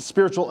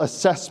spiritual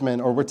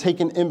assessment, or we're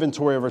taking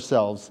inventory of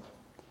ourselves,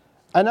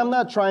 and I'm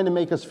not trying to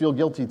make us feel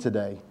guilty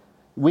today.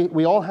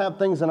 We all have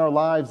things in our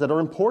lives that are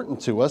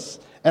important to us,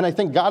 and I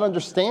think God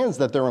understands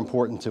that they're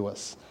important to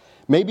us.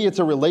 Maybe it's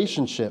a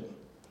relationship.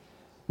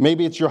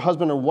 Maybe it's your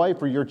husband or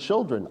wife or your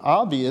children.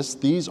 Obvious,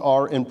 these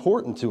are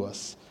important to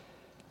us.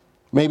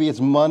 Maybe it's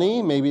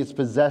money, maybe it's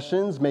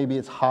possessions, maybe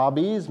it's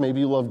hobbies,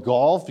 maybe you love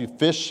golf, you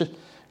fish,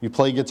 you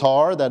play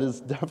guitar. That is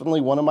definitely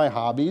one of my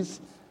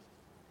hobbies.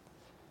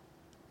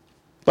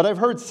 But I've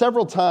heard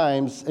several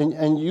times,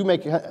 and you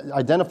may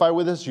identify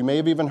with this, you may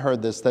have even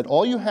heard this, that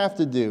all you have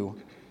to do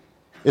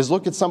is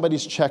look at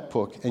somebody's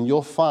checkbook and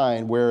you'll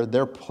find where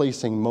they're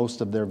placing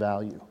most of their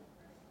value.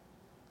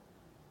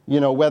 You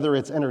know, whether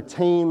it's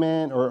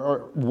entertainment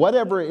or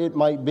whatever it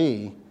might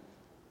be,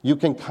 you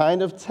can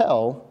kind of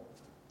tell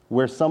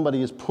where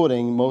somebody is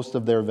putting most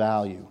of their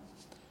value.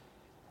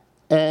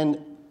 And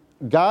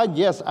God,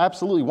 yes,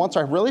 absolutely wants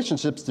our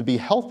relationships to be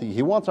healthy.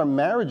 He wants our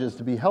marriages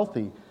to be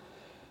healthy.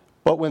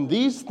 But when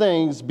these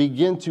things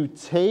begin to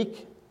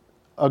take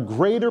a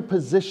greater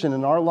position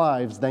in our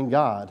lives than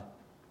God,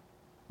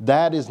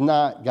 that is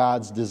not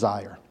God's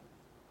desire.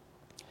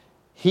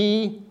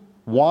 He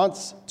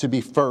wants to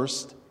be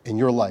first in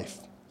your life.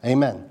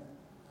 Amen.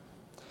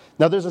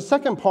 Now, there's a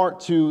second part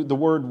to the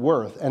word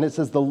worth, and it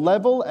says the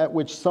level at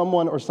which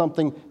someone or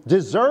something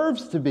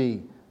deserves to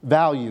be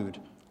valued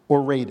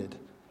or rated.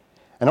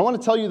 And I want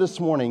to tell you this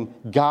morning,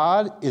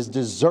 God is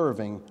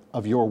deserving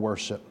of your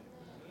worship.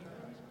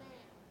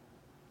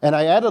 And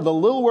I added a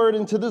little word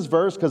into this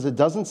verse because it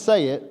doesn't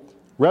say it.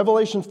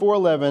 Revelation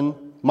 4:11,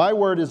 my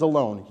word is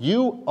alone.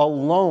 You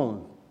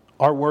alone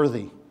are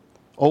worthy,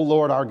 O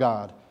Lord our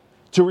God,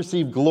 to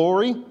receive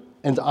glory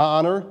and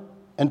honor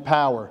and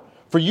power.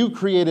 For you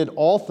created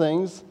all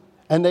things,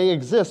 and they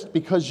exist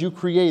because you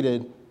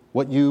created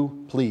what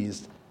you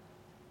pleased.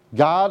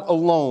 God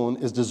alone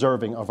is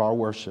deserving of our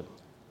worship.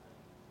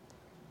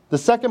 The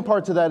second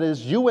part to that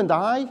is you and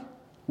I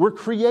were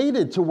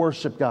created to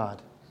worship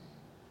God.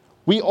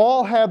 We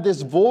all have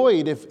this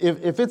void.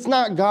 If it's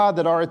not God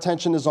that our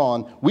attention is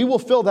on, we will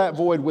fill that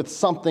void with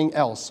something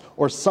else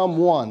or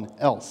someone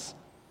else.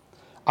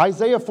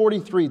 Isaiah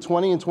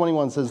 43:20 and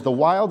 21 says, "The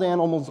wild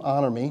animals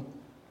honor me,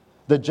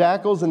 the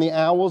jackals and the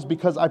owls,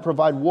 because I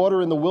provide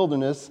water in the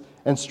wilderness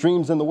and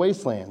streams in the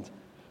wasteland,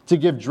 to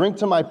give drink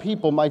to my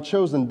people, my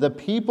chosen, the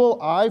people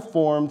I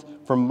formed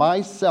for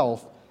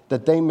myself,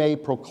 that they may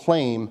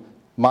proclaim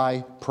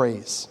my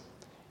praise."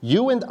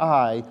 You and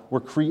I were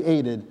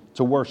created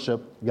to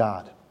worship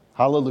God.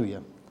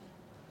 Hallelujah.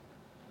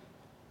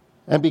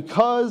 And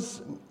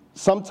because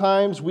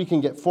sometimes we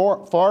can get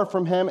far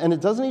from Him, and it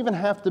doesn't even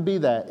have to be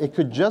that. It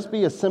could just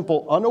be a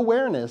simple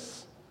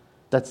unawareness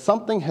that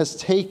something has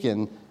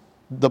taken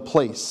the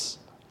place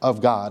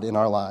of God in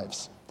our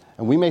lives.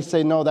 And we may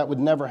say, no, that would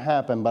never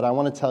happen, but I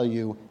want to tell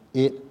you,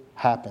 it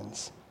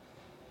happens.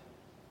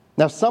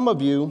 Now, some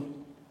of you,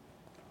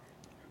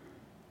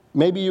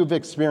 maybe you've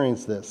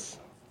experienced this.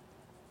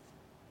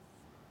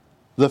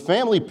 The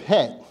family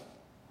pet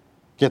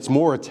gets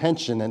more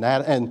attention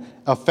and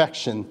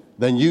affection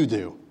than you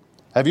do.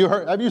 Have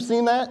you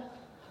seen that?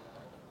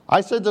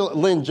 I said to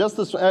Lynn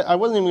I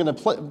wasn't even going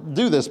to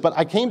do this, but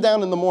I came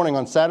down in the morning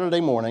on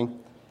Saturday morning,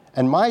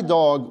 and my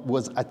dog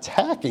was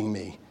attacking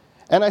me.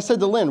 And I said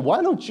to Lynn,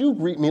 why don't you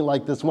greet me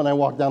like this when I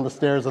walk down the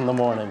stairs in the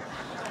morning?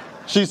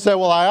 She said,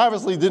 well, I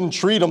obviously didn't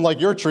treat him like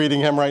you're treating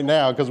him right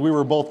now, because we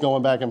were both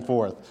going back and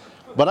forth.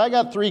 But I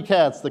got 3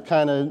 cats that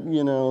kind of,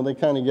 they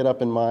kind of get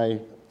up in my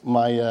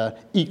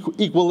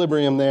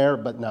equilibrium there,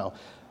 but no.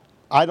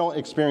 I don't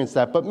experience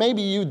that, but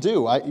maybe you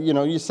do.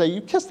 You say,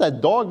 you kiss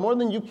that dog more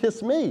than you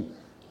kiss me.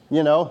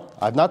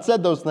 I've not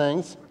said those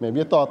things. Maybe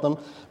you thought them,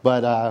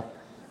 but,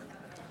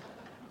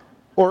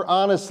 or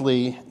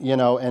honestly,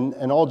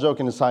 and all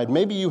joking aside,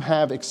 maybe you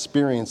have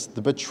experienced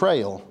the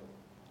betrayal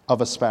of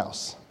a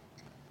spouse.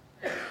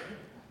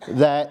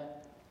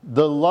 That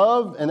the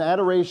love and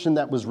adoration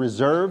that was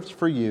reserved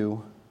for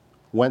you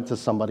went to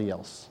somebody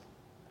else.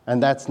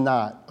 And that's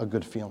not a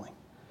good feeling.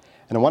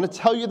 And I want to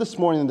tell you this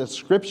morning that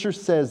Scripture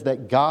says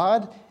that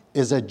God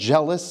is a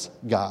jealous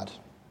God.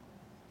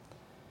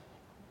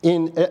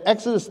 In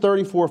Exodus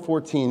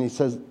 34:14,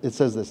 it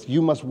says this,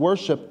 "You must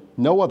worship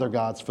no other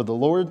gods, for the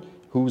Lord,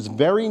 whose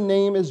very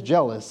name is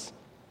jealous,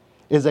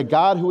 is a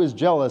God who is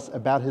jealous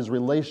about his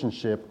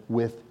relationship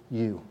with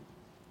you."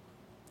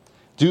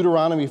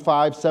 Deuteronomy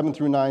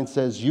 5:7-9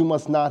 says, "You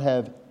must not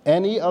have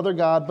any other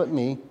God but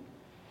me.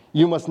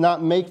 You must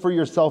not make for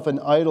yourself an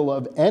idol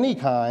of any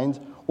kind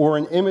or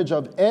an image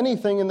of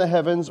anything in the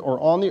heavens or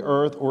on the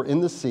earth or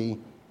in the sea.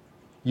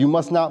 You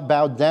must not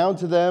bow down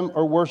to them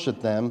or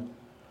worship them.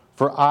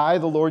 For I,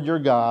 the Lord your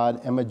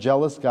God, am a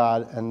jealous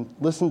God," and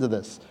listen to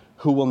this,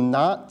 "who will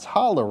not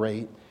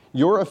tolerate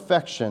your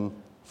affection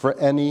for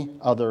any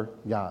other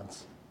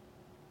gods."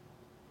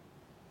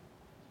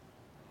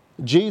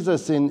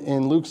 Jesus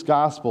in Luke's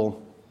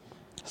gospel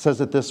says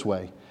it this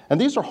way. And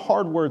these are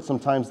hard words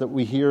sometimes that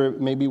we hear,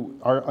 maybe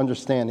our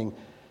understanding.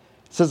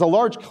 It says, a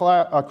large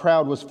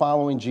crowd was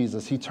following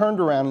Jesus. He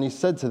turned around and he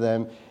said to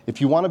them, "If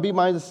you want to be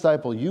my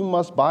disciple, you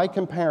must, by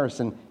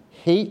comparison,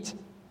 hate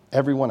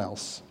everyone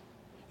else.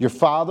 Your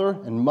father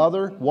and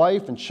mother,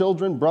 wife and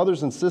children,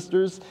 brothers and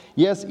sisters,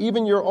 yes,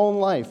 even your own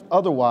life.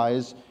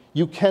 Otherwise,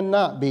 you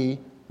cannot be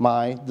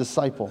my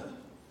disciple."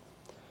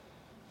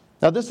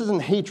 Now, this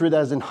isn't hatred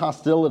as in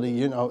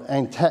hostility,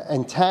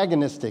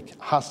 antagonistic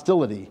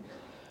hostility.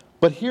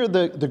 But here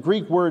the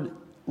Greek word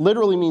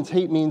literally means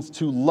hate, means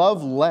to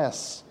love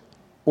less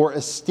or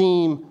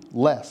esteem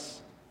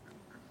less.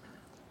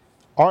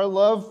 Our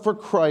love for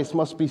Christ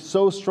must be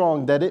so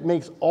strong that it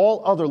makes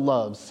all other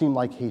loves seem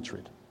like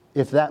hatred,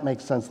 if that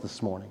makes sense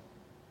this morning.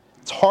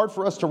 It's hard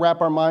for us to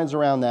wrap our minds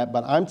around that,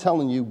 but I'm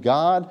telling you,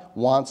 God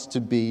wants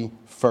to be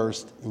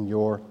first in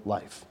your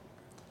life.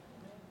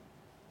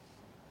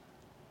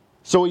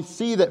 So we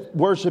see that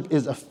worship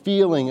is a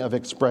feeling of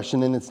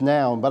expression in its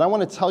noun, but I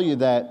want to tell you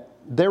that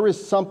there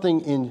is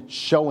something in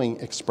showing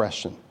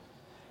expression.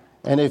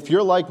 And if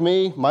you're like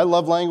me, my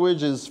love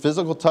language is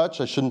physical touch.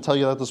 I shouldn't tell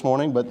you that this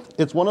morning, but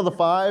it's one of the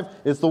 5.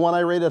 It's the one I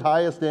rated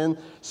highest in.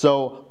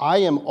 So I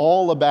am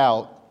all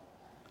about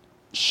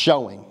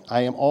showing.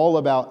 I am all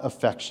about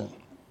affection.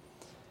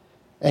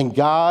 And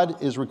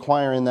God is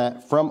requiring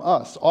that from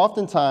us.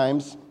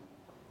 Oftentimes,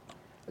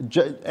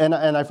 and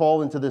I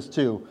fall into this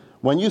too,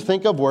 when you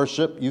think of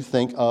worship, you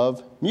think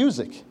of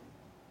music.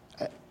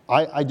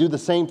 I do the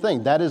same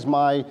thing. That is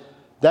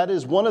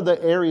one of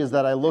the areas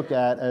that I look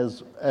at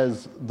as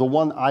the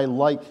one I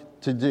like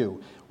to do.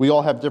 We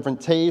all have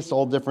different tastes,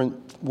 all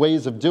different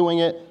ways of doing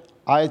it.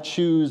 I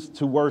choose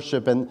to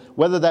worship, and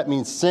whether that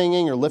means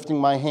singing or lifting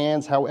my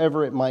hands,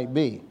 however it might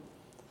be.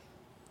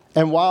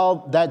 And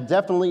while that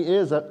definitely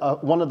is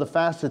one of the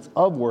facets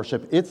of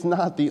worship, it's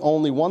not the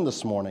only one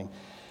this morning.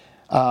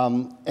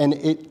 And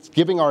it's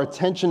giving our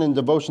attention and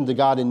devotion to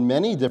God in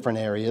many different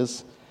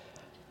areas.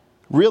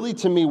 Really,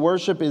 to me,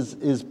 worship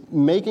is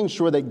making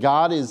sure that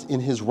God is in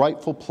his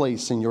rightful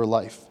place in your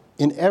life,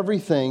 in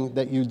everything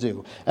that you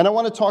do. And I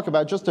want to talk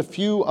about just a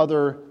few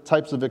other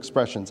types of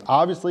expressions.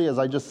 Obviously, as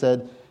I just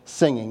said,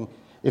 singing.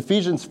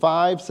 Ephesians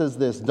 5 says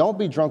this, "Don't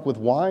be drunk with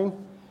wine,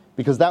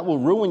 because that will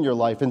ruin your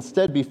life.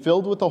 Instead, be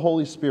filled with the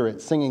Holy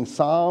Spirit, singing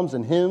psalms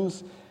and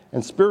hymns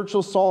and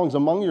spiritual songs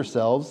among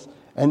yourselves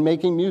and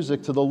making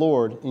music to the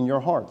Lord in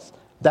your hearts."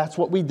 That's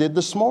what we did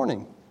this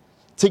morning.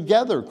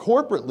 Together,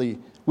 corporately,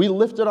 we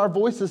lifted our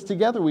voices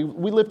together. We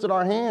lifted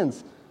our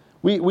hands.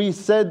 We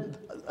said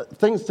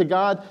things to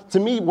God. To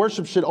me,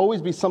 worship should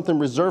always be something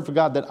reserved for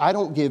God that I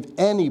don't give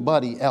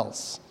anybody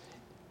else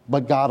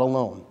but God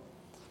alone.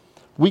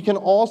 We can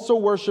also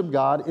worship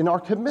God in our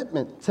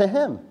commitment to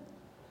him.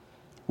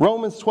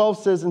 Romans 12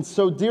 says, "And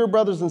so, dear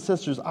brothers and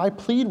sisters, I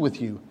plead with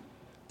you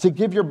to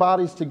give your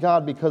bodies to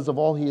God because of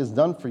all he has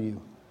done for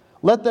you.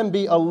 Let them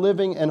be a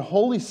living and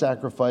holy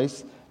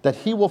sacrifice that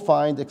he will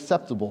find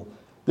acceptable.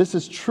 This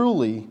is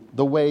truly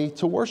the way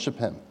to worship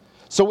him."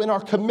 So in our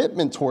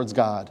commitment towards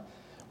God,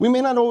 we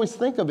may not always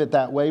think of it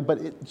that way, but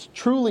it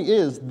truly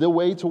is the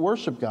way to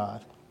worship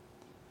God.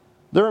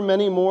 There are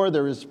many more.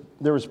 There is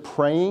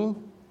praying.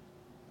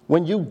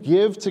 When you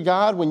give to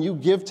God, when you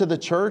give to the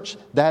church,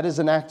 that is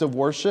an act of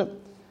worship.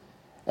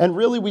 And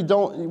really, we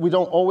don't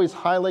always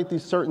highlight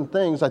these certain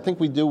things. I think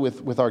we do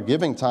with our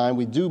giving time.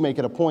 We do make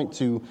it a point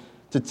to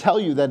tell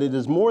you that it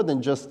is more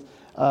than just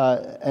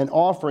an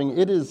offering.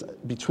 It is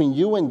between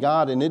you and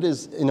God, and it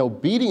is in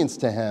obedience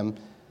to him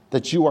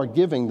that you are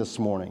giving this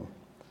morning.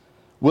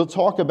 We'll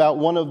talk about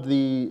one of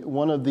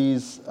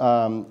these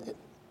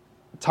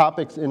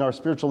topics in our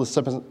spiritual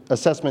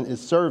assessment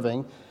is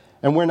serving.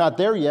 And we're not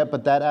there yet,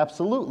 but that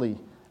absolutely.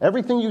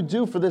 Everything you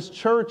do for this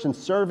church and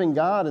serving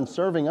God and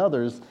serving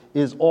others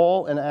is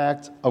all an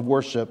act of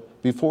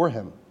worship before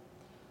him.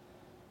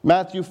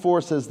 Matthew 4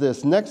 says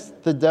this, "Next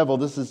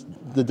this is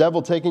the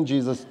devil taking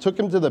Jesus, took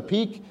him to the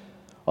peak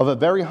of a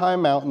very high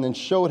mountain and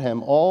showed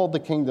him all the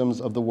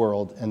kingdoms of the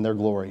world and their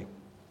glory.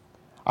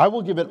 'I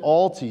will give it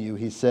all to you,'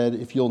 he said,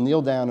 'if you'll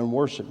kneel down and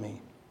worship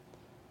me.'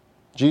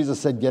 Jesus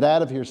said, 'Get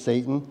out of here,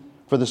 Satan,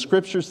 for the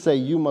scriptures say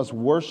you must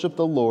worship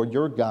the Lord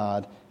your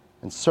God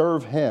and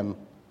serve him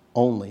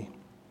only.'"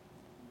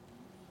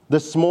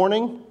 This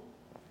morning,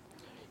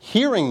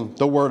 hearing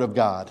the word of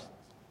God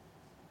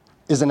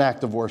is an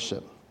act of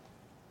worship.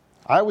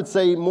 I would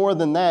say more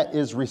than that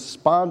is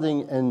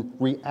responding and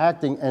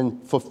reacting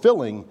and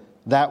fulfilling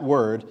that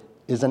word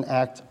is an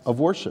act of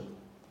worship.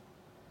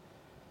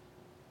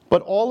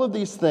 But all of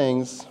these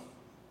things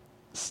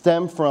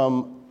stem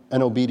from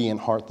an obedient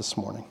heart this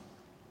morning.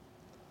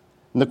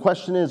 And the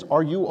question is,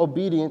 are you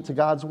obedient to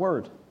God's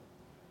word?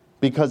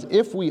 Because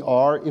if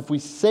we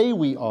say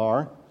we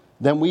are,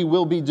 then we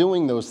will be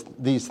doing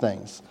these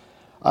things.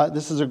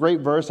 This is a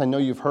great verse. I know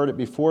you've heard it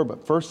before,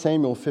 but 1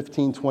 Samuel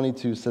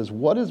 15:22 says,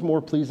 "What is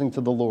more pleasing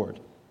to the Lord?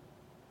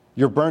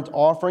 Your burnt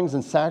offerings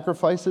and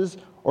sacrifices,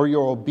 or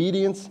your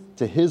obedience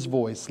to his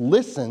voice?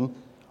 Listen,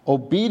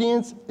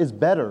 obedience is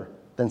better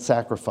than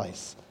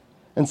sacrifice,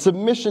 and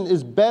submission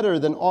is better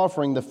than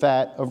offering the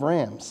fat of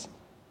rams."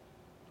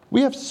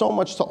 We have so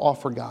much to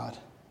offer God.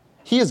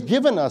 He has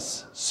given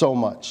us so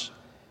much.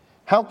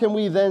 How can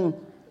we then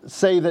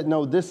say that,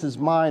 no, this is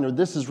mine or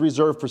this is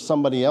reserved for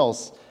somebody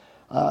else?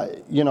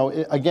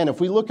 Again,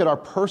 if we look at our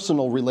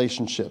personal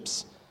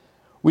relationships,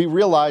 we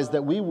realize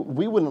that we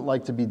wouldn't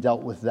like to be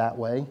dealt with that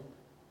way.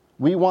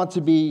 We want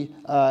to be,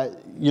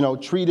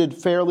 treated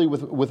fairly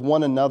with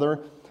one another.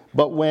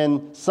 But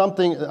when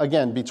something,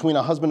 again, between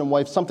a husband and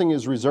wife, something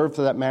is reserved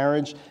for that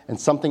marriage and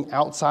something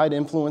outside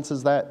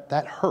influences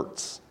that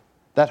hurts.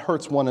 That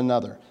hurts one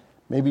another.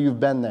 Maybe you've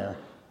been there.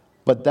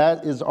 But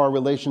that is our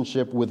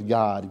relationship with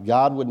God.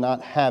 God would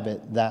not have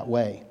it that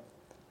way.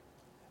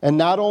 And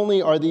not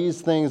only are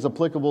these things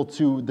applicable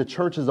to the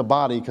church as a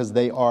body, because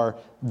they are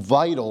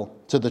vital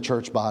to the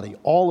church body,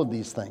 all of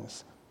these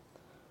things,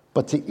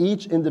 but to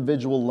each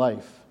individual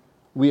life,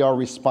 we are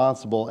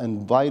responsible,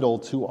 and vital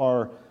to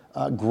our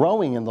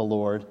growing in the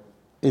Lord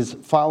is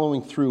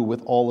following through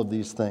with all of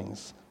these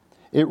things.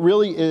 It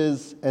really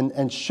is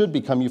and should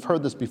become, you've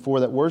heard this before,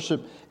 that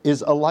worship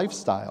is a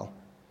lifestyle.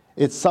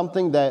 It's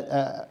something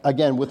that,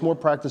 again, with more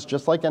practice,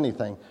 just like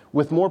anything,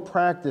 with more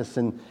practice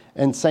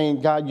and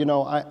saying, God,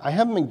 I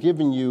haven't been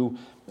giving you,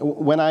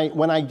 when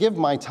I give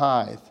my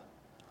tithe,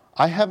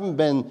 I haven't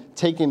been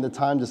taking the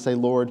time to say,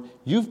 Lord,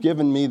 you've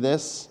given me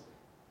this,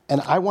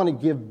 and I want to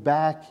give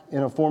back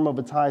in a form of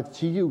a tithe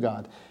to you,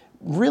 God.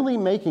 Really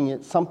making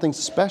it something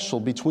special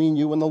between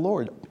you and the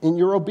Lord in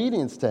your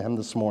obedience to him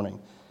this morning.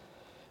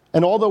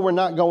 And although we're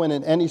not going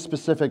in any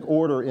specific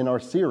order in our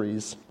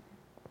series,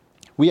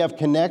 we have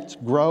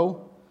connect,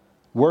 grow,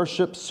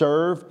 worship,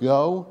 serve,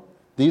 go.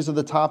 These are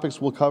the topics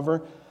we'll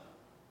cover.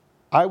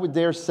 I would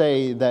dare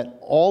say that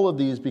all of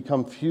these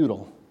become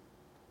futile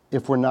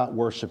if we're not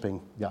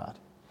worshiping God.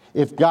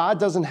 If God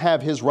doesn't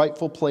have his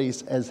rightful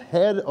place as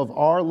head of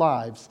our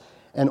lives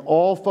and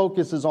all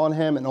focus is on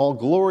him and all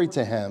glory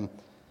to him,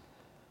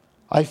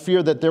 I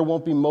fear that there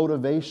won't be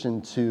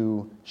motivation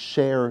to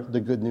share the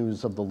good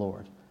news of the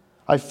Lord.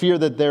 I fear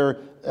that there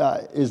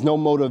is no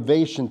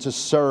motivation to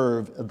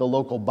serve the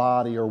local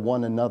body or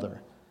one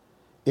another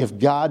if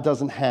God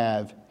doesn't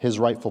have his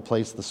rightful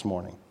place this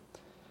morning.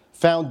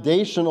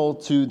 Foundational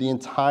to the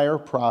entire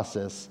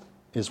process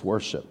is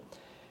worship.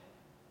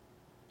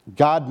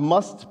 God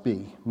must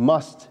be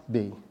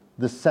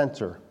the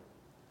center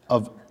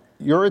of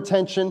your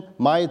attention,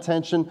 my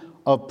attention,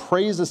 of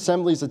Praise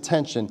Assembly's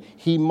attention.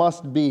 He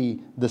must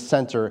be the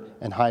center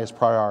and highest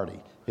priority.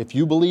 If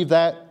you believe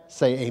that,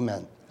 say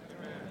amen.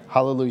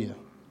 Hallelujah.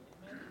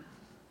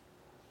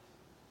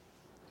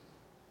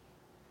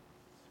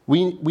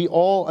 We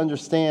all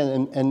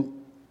understand,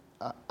 and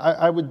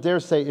I would dare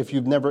say if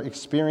you've never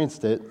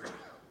experienced it,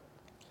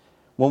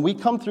 when we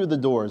come through the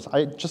doors,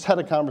 I just had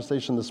a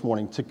conversation this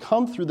morning, to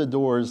come through the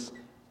doors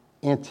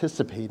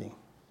anticipating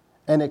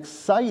and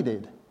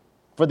excited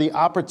for the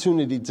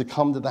opportunity to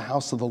come to the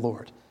house of the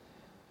Lord.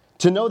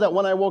 To know that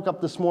when I woke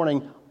up this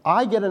morning,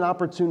 I get an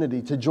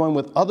opportunity to join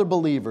with other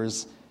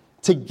believers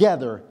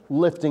together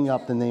lifting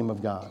up the name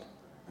of God.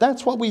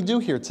 That's what we do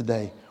here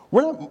today.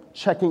 We're not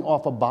checking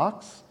off a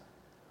box.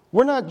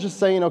 We're not just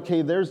saying,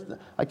 okay,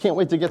 I can't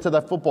wait to get to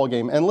that football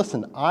game. And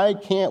listen, I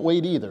can't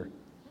wait either.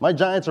 My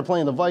Giants are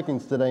playing the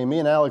Vikings today. Me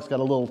and Alex got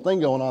a little thing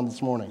going on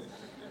this morning.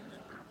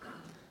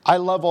 I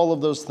love all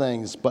of those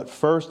things, but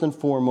first and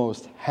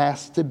foremost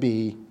has to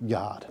be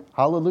God.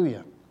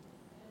 Hallelujah.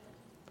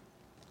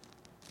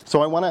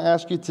 So I want to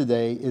ask you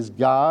today, is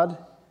God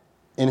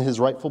in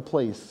his rightful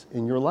place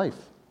in your life?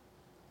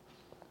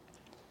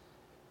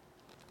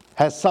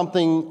 Has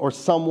something or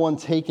someone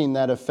taken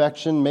that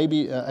affection?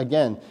 Maybe,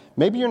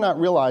 maybe you're not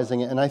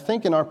realizing it. And I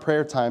think in our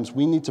prayer times,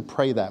 we need to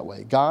pray that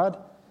way. God,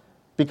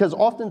 because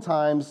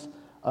oftentimes,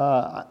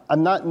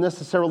 I'm not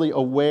necessarily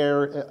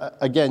aware.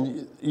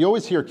 Again, you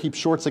always hear keep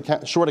short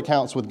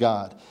accounts with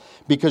God,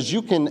 because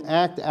you can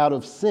act out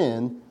of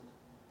sin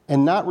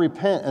and not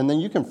repent, and then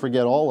you can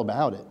forget all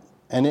about it.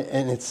 And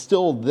it's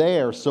still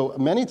there. So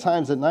many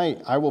times at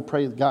night, I will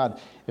pray, God,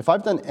 if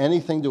I've done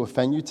anything to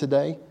offend you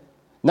today,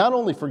 not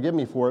only forgive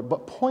me for it,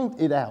 but point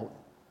it out.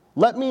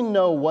 Let me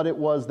know what it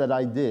was that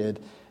I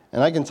did.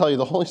 And I can tell you,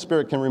 the Holy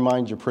Spirit can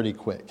remind you pretty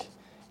quick.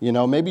 You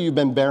know, maybe you've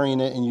been burying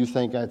it and you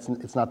think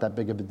it's not that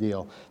big of a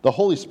deal. The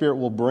Holy Spirit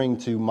will bring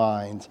to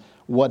mind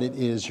what it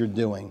is you're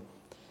doing.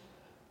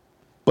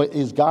 But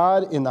is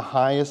God in the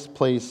highest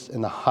place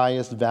and the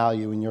highest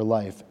value in your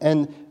life?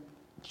 And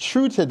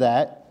true to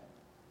that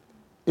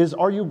is,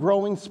 are you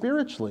growing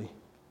spiritually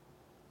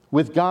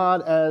with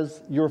God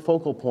as your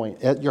focal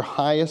point, at your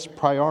highest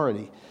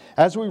priority?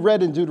 As we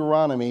read in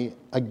Deuteronomy,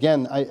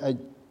 again, I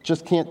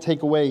just can't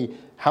take away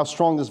how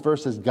strong this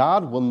verse is.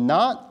 God will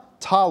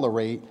not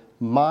tolerate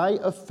my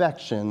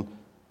affection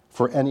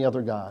for any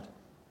other God.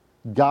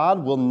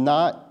 God will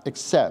not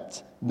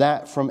accept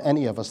that from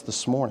any of us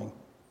this morning.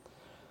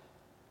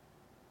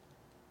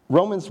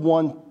 Romans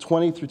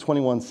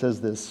 1:20-21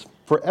 says this: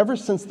 "For ever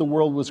since the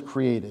world was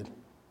created,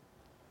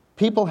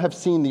 people have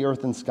seen the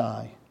earth and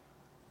sky.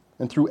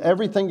 And through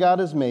everything God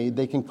has made,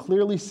 they can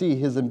clearly see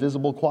his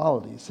invisible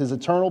qualities, his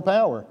eternal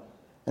power,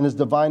 and his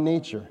divine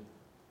nature.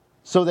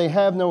 So they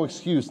have no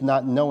excuse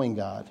not knowing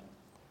God.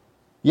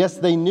 Yes,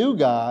 they knew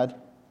God,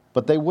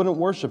 but they wouldn't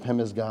worship him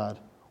as God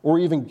or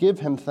even give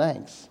him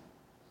thanks.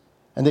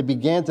 And they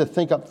began to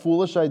think up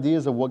foolish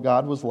ideas of what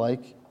God was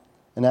like,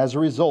 and as a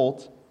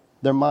result,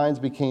 their minds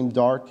became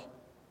dark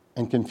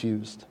and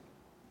confused."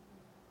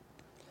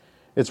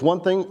 It's one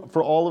thing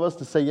for all of us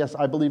to say, yes,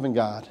 I believe in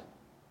God.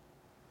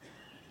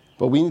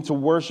 But we need to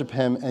worship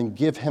him and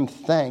give him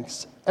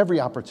thanks every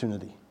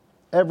opportunity.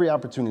 Every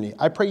opportunity.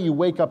 I pray you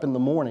wake up in the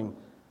morning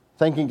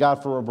thanking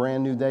God for a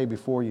brand new day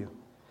before you.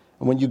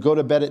 And when you go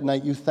to bed at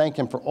night, you thank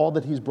him for all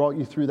that he's brought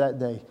you through that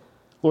day.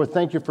 Lord,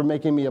 thank you for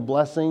making me a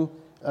blessing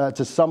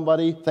to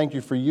somebody. Thank you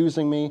for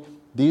using me.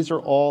 These are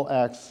all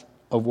acts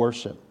of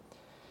worship.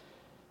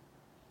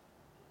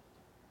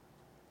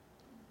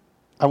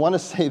 I want to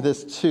say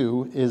this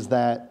too, is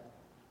that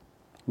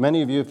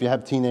many of you, if you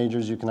have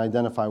teenagers, you can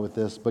identify with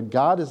this, but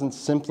God isn't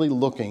simply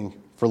looking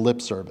for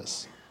lip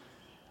service.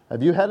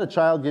 Have you had a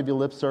child give you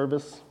lip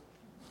service?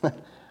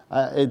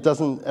 It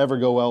doesn't ever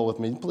go well with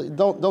me. Please,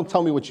 don't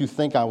tell me what you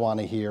think I want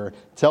to hear.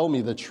 Tell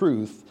me the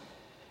truth.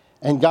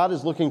 And God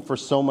is looking for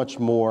so much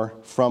more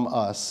from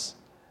us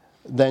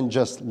than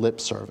just lip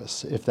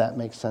service, if that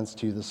makes sense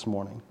to you this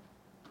morning.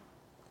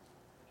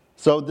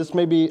 So this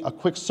may be a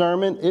quick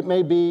sermon. It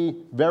may be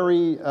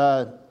very,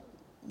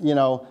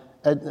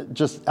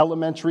 just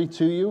elementary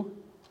to you.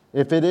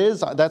 If it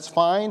is, that's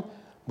fine.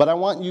 But I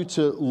want you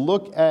to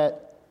look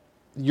at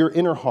your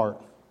inner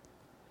heart.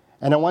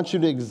 And I want you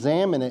to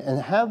examine it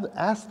and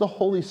ask the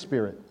Holy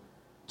Spirit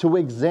to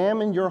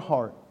examine your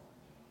heart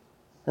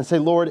and say,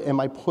 Lord, am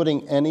I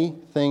putting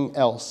anything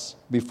else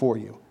before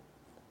you?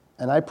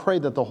 And I pray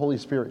that the Holy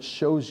Spirit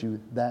shows you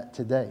that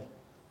today.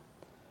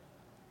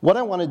 What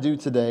I want to do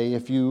today,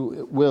 if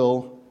you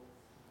will,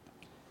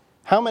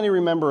 how many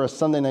remember a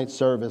Sunday night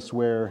service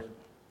where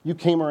you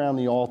came around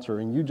the altar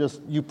and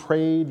you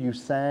prayed, you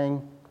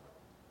sang?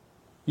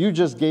 You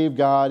just gave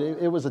God,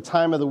 it was a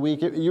time of the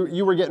week.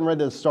 You were getting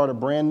ready to start a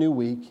brand new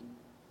week.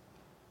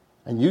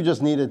 And you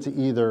just needed to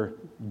either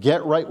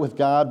get right with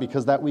God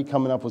because that week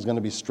coming up was going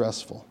to be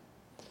stressful.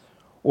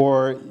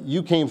 Or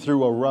you came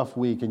through a rough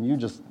week and you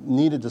just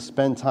needed to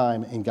spend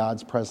time in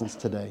God's presence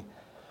today.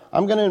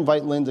 I'm going to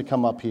invite Lynn to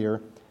come up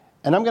here.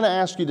 And I'm going to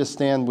ask you to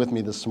stand with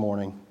me this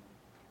morning.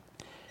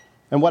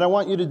 And what I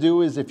want you to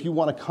do is if you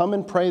want to come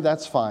and pray,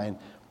 that's fine.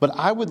 But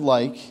I would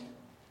like,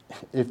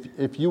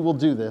 if you will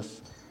do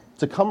this,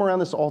 to come around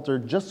this altar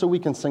just so we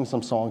can sing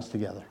some songs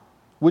together.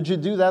 Would you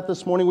do that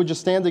this morning? Would you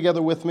stand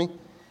together with me?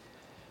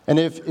 And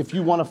if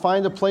you want to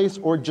find a place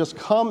or just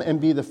come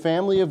and be the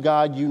family of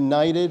God,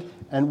 united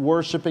and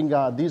worshiping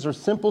God. These are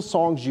simple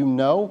songs you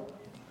know,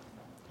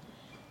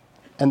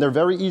 and they're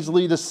very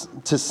easily to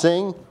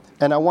sing.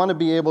 And I want to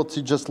be able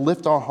to just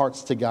lift our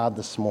hearts to God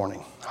this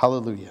morning.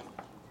 Hallelujah.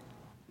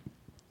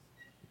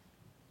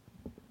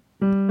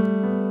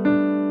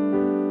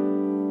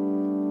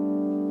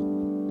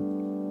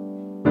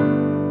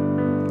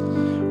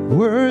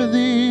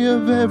 Worthy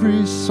of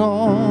every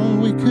song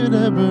we could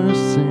ever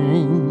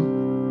sing.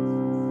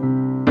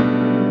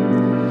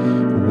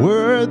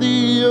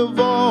 Worthy of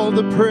all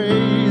the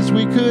praise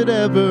we could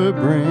ever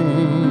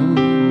bring.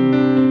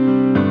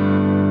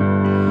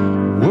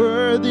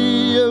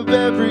 Worthy of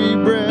every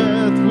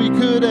breath we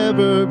could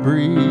ever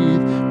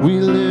breathe. We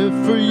live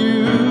for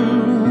you.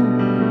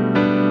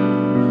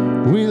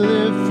 We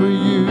live for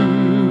you.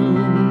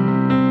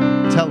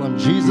 Tell him,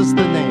 Jesus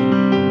the name.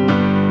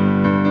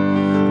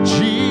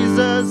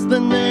 Jesus the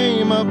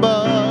name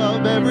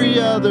above every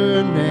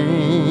other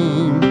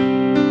name.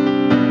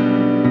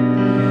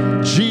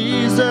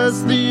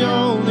 Jesus, the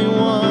only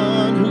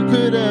one who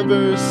could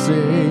ever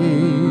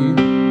save.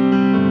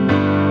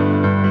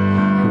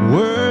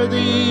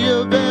 Worthy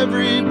of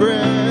every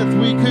breath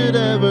we could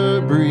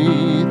ever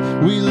breathe.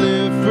 We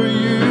live for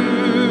you.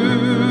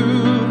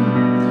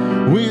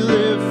 We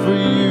live for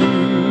you.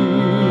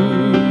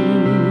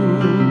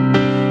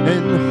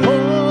 And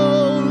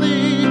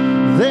holy,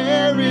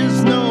 there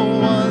is no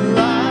one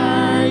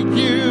like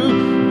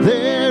you.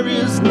 There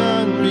is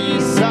none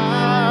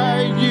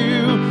beside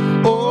you.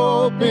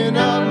 Open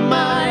up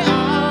my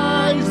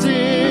eyes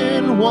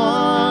in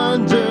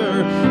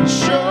wonder.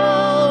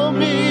 Show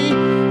me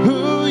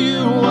who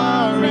you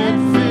are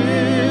and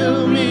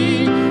fill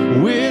me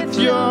with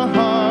your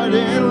heart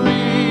and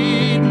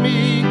lead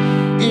me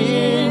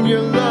in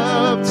your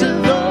love to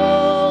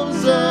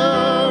those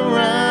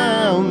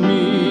around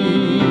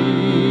me.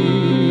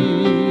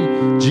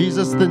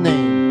 Jesus the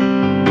name.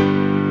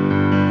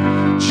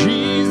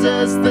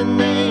 Jesus the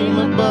name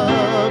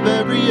above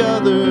every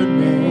other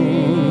name.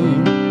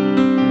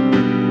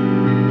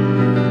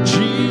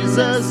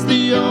 Jesus,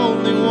 the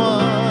only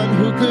one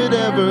who could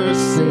ever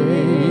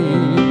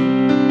save.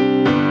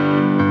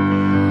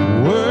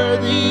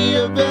 Worthy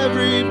of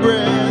every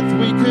breath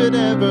we could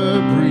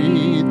ever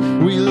breathe.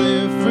 We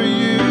live for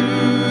you.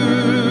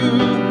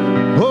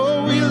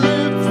 Oh, we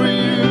live for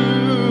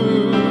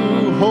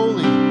you.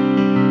 Holy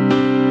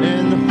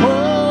and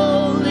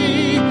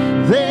holy,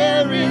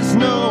 there is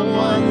no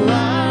one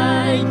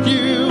like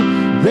you.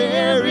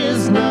 There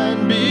is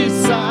none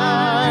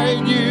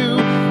beside you.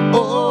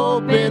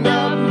 Open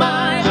up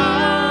my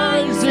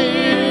eyes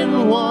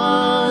in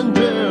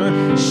wonder.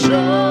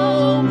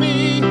 Show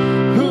me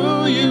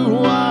who you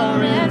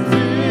are and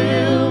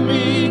fill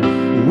me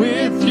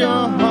with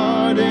your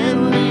heart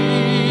and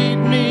lead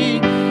me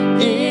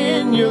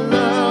in your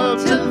love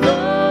to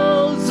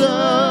those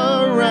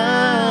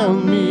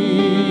around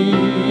me.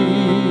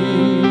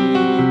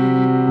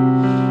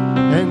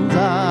 And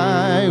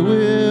I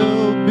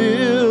will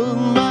build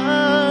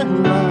my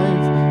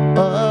life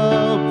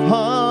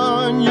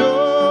upon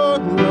your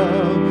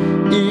love.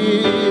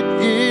 It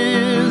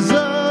is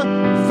a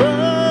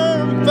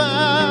firm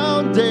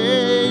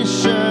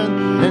foundation,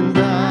 and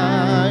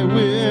I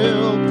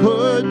will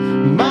put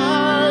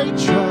my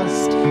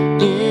trust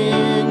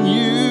in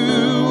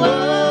you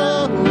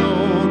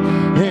alone,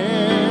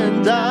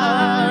 and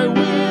I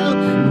will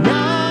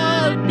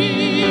not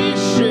be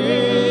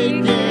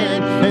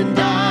shaken, and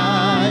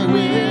I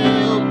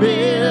will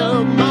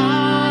build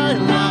my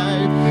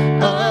life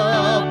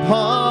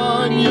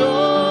upon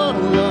your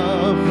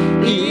love.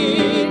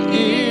 It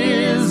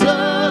is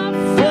a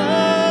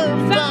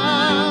firm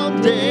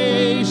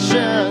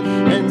foundation,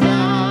 and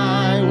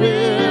I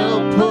will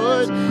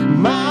put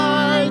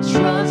my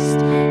trust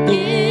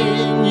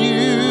in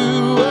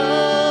you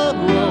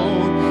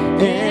alone,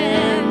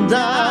 and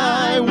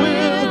I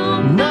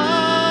will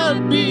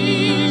not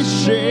be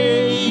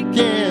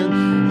shaken.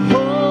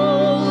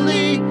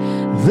 Holy,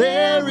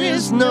 there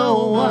is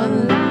no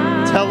one.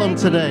 Tell them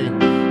today.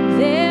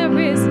 There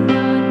is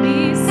none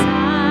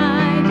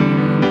beside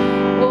you.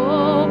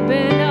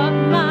 Open up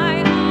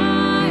my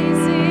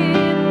eyes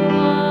in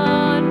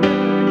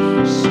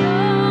wonder.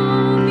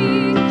 Show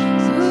me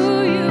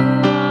who you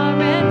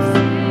are and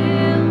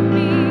fill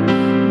me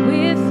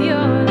with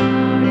your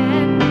love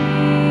and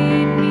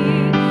lead me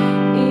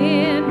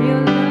in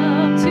your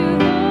love to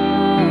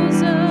those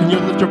Can you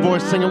lift your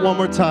voice, sing it one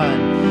more time?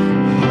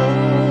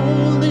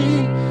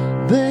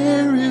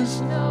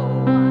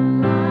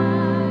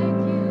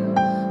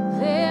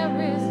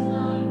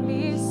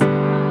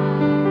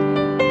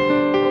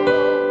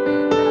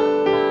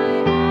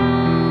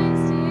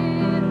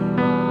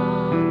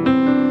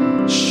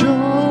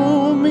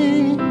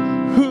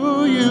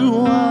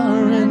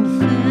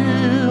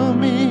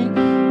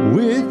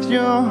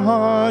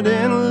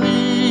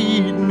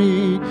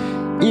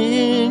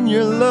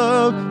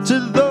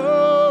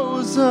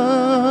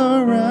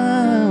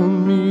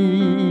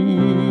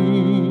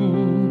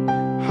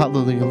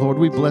 Lord,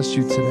 we bless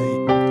you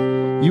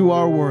today. You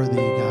are worthy,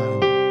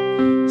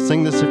 God.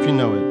 Sing this if you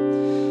know it.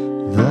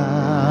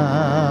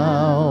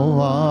 Thou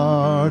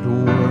art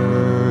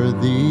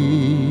worthy.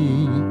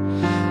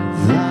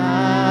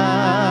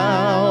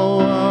 Thou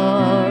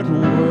art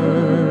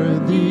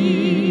worthy.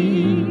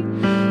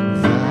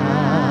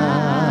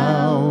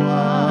 Thou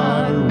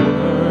art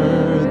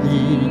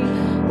worthy,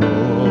 O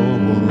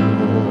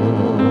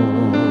Lord,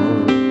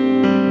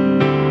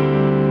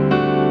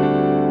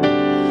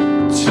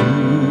 to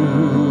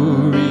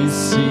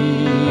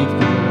receive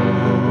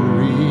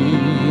glory,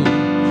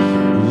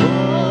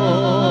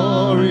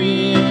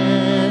 glory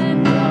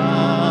and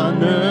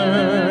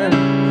honor,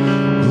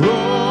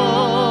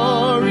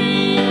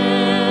 glory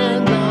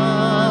and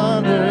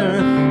honor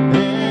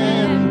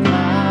and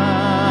power.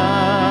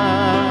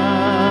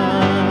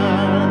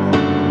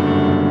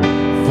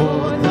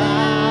 For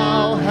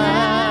thou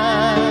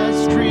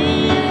hast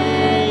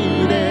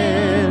created,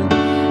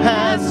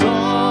 has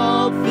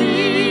all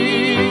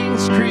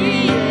things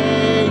created.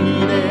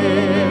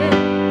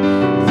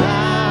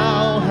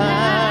 Thou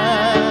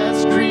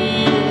hast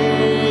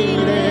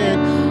created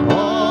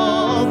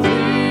all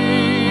things,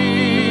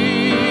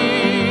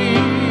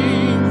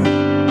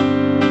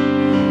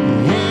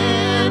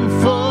 and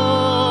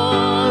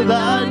for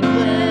thy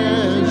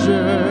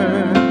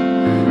pleasure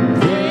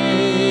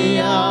they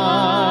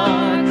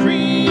are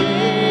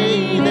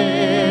created.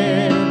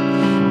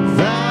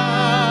 Thou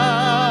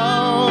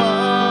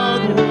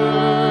art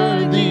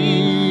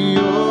worthy,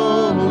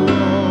 O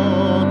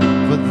Lord,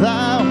 for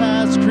thou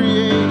hast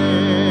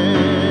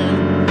created,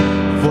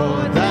 for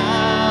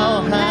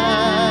thou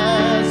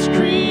hast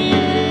created.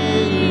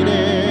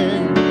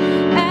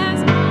 As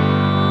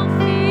all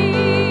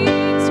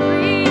things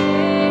created,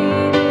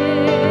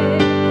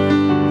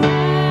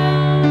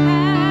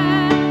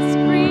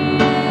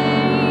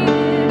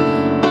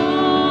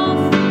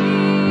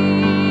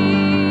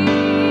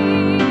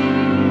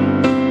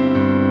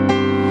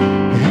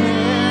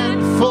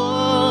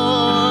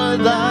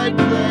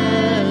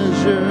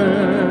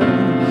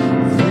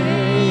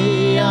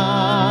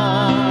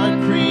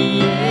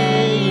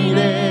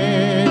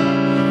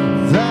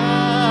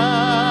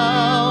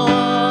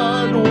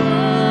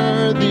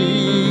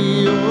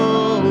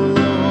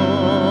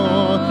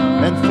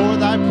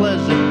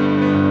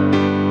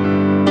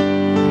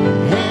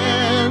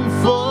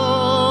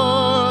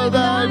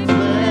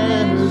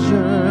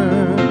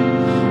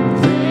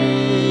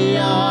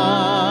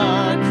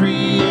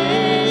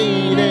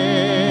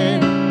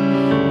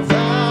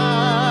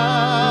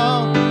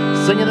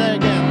 Sing it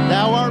again.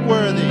 Thou art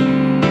worthy.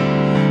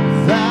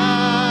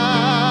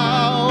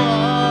 Thou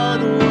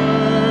art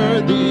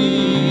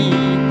worthy.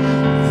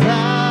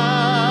 Thou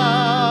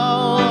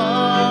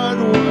art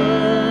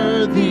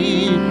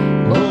worthy,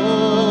 O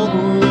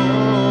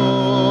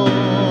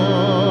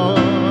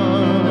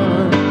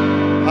Lord.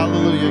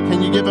 Hallelujah. Can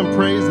you give him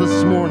praise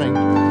this morning?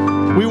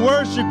 We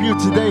worship you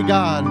today,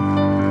 God.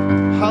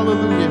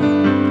 Hallelujah.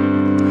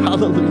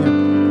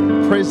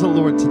 Hallelujah. Praise the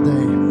Lord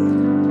today.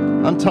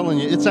 I'm telling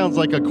you, it sounds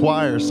like a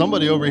choir.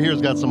 Somebody over here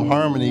has got some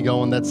harmony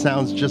going that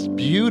sounds just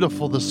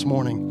beautiful this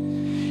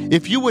morning.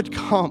 If you would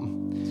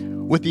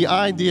come with the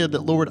idea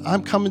that, Lord,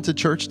 I'm coming to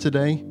church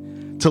today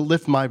to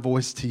lift my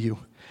voice to you.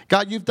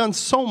 God, you've done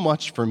so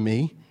much for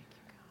me.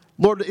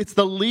 Lord, it's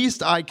the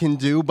least I can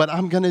do, but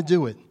I'm going to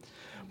do it.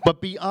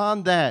 But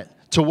beyond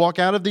that, to walk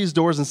out of these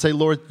doors and say,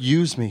 Lord,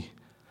 use me.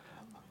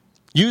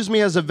 Use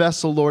me as a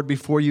vessel, Lord,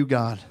 before you,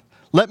 God.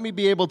 Let me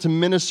be able to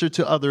minister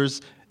to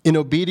others in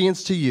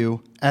obedience to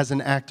you as an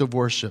act of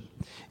worship.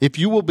 If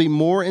you will be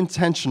more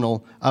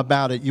intentional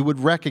about it, you would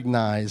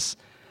recognize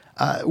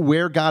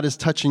where God is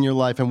touching your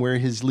life and where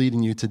he's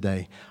leading you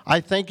today.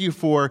 I thank you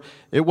for,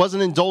 it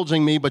wasn't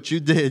indulging me, but you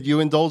did. You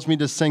indulged me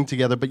to sing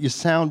together, but you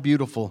sound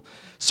beautiful.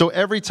 So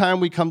every time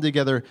we come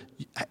together,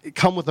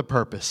 come with a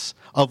purpose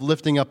of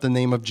lifting up the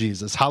name of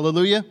Jesus.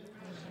 Hallelujah.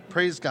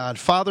 Praise God.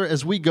 Father,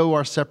 as we go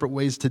our separate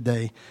ways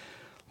today,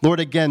 Lord,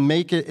 again,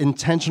 make it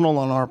intentional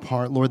on our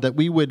part, Lord, that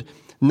we would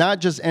not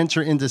just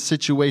enter into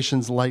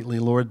situations lightly,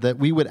 Lord, that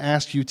we would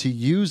ask you to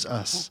use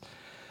us,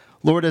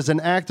 Lord, as an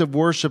act of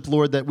worship,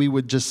 Lord, that we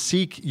would just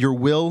seek your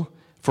will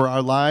for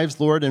our lives,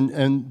 Lord,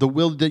 and the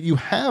will that you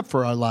have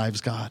for our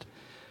lives, God.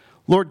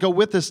 Lord, go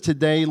with us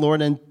today,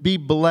 Lord, and be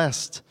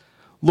blessed.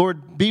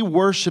 Lord, be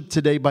worshiped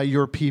today by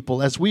your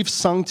people. As we've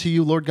sung to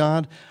you, Lord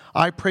God,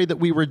 I pray that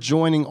we were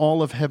joining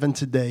all of heaven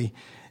today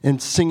in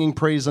singing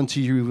praise unto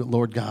you,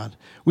 Lord God.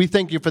 We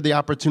thank you for the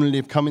opportunity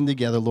of coming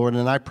together, Lord,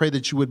 and I pray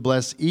that you would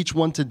bless each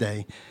one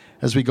today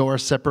as we go our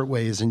separate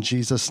ways in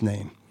Jesus'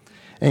 name.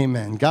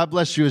 Amen. God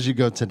bless you as you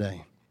go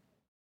today.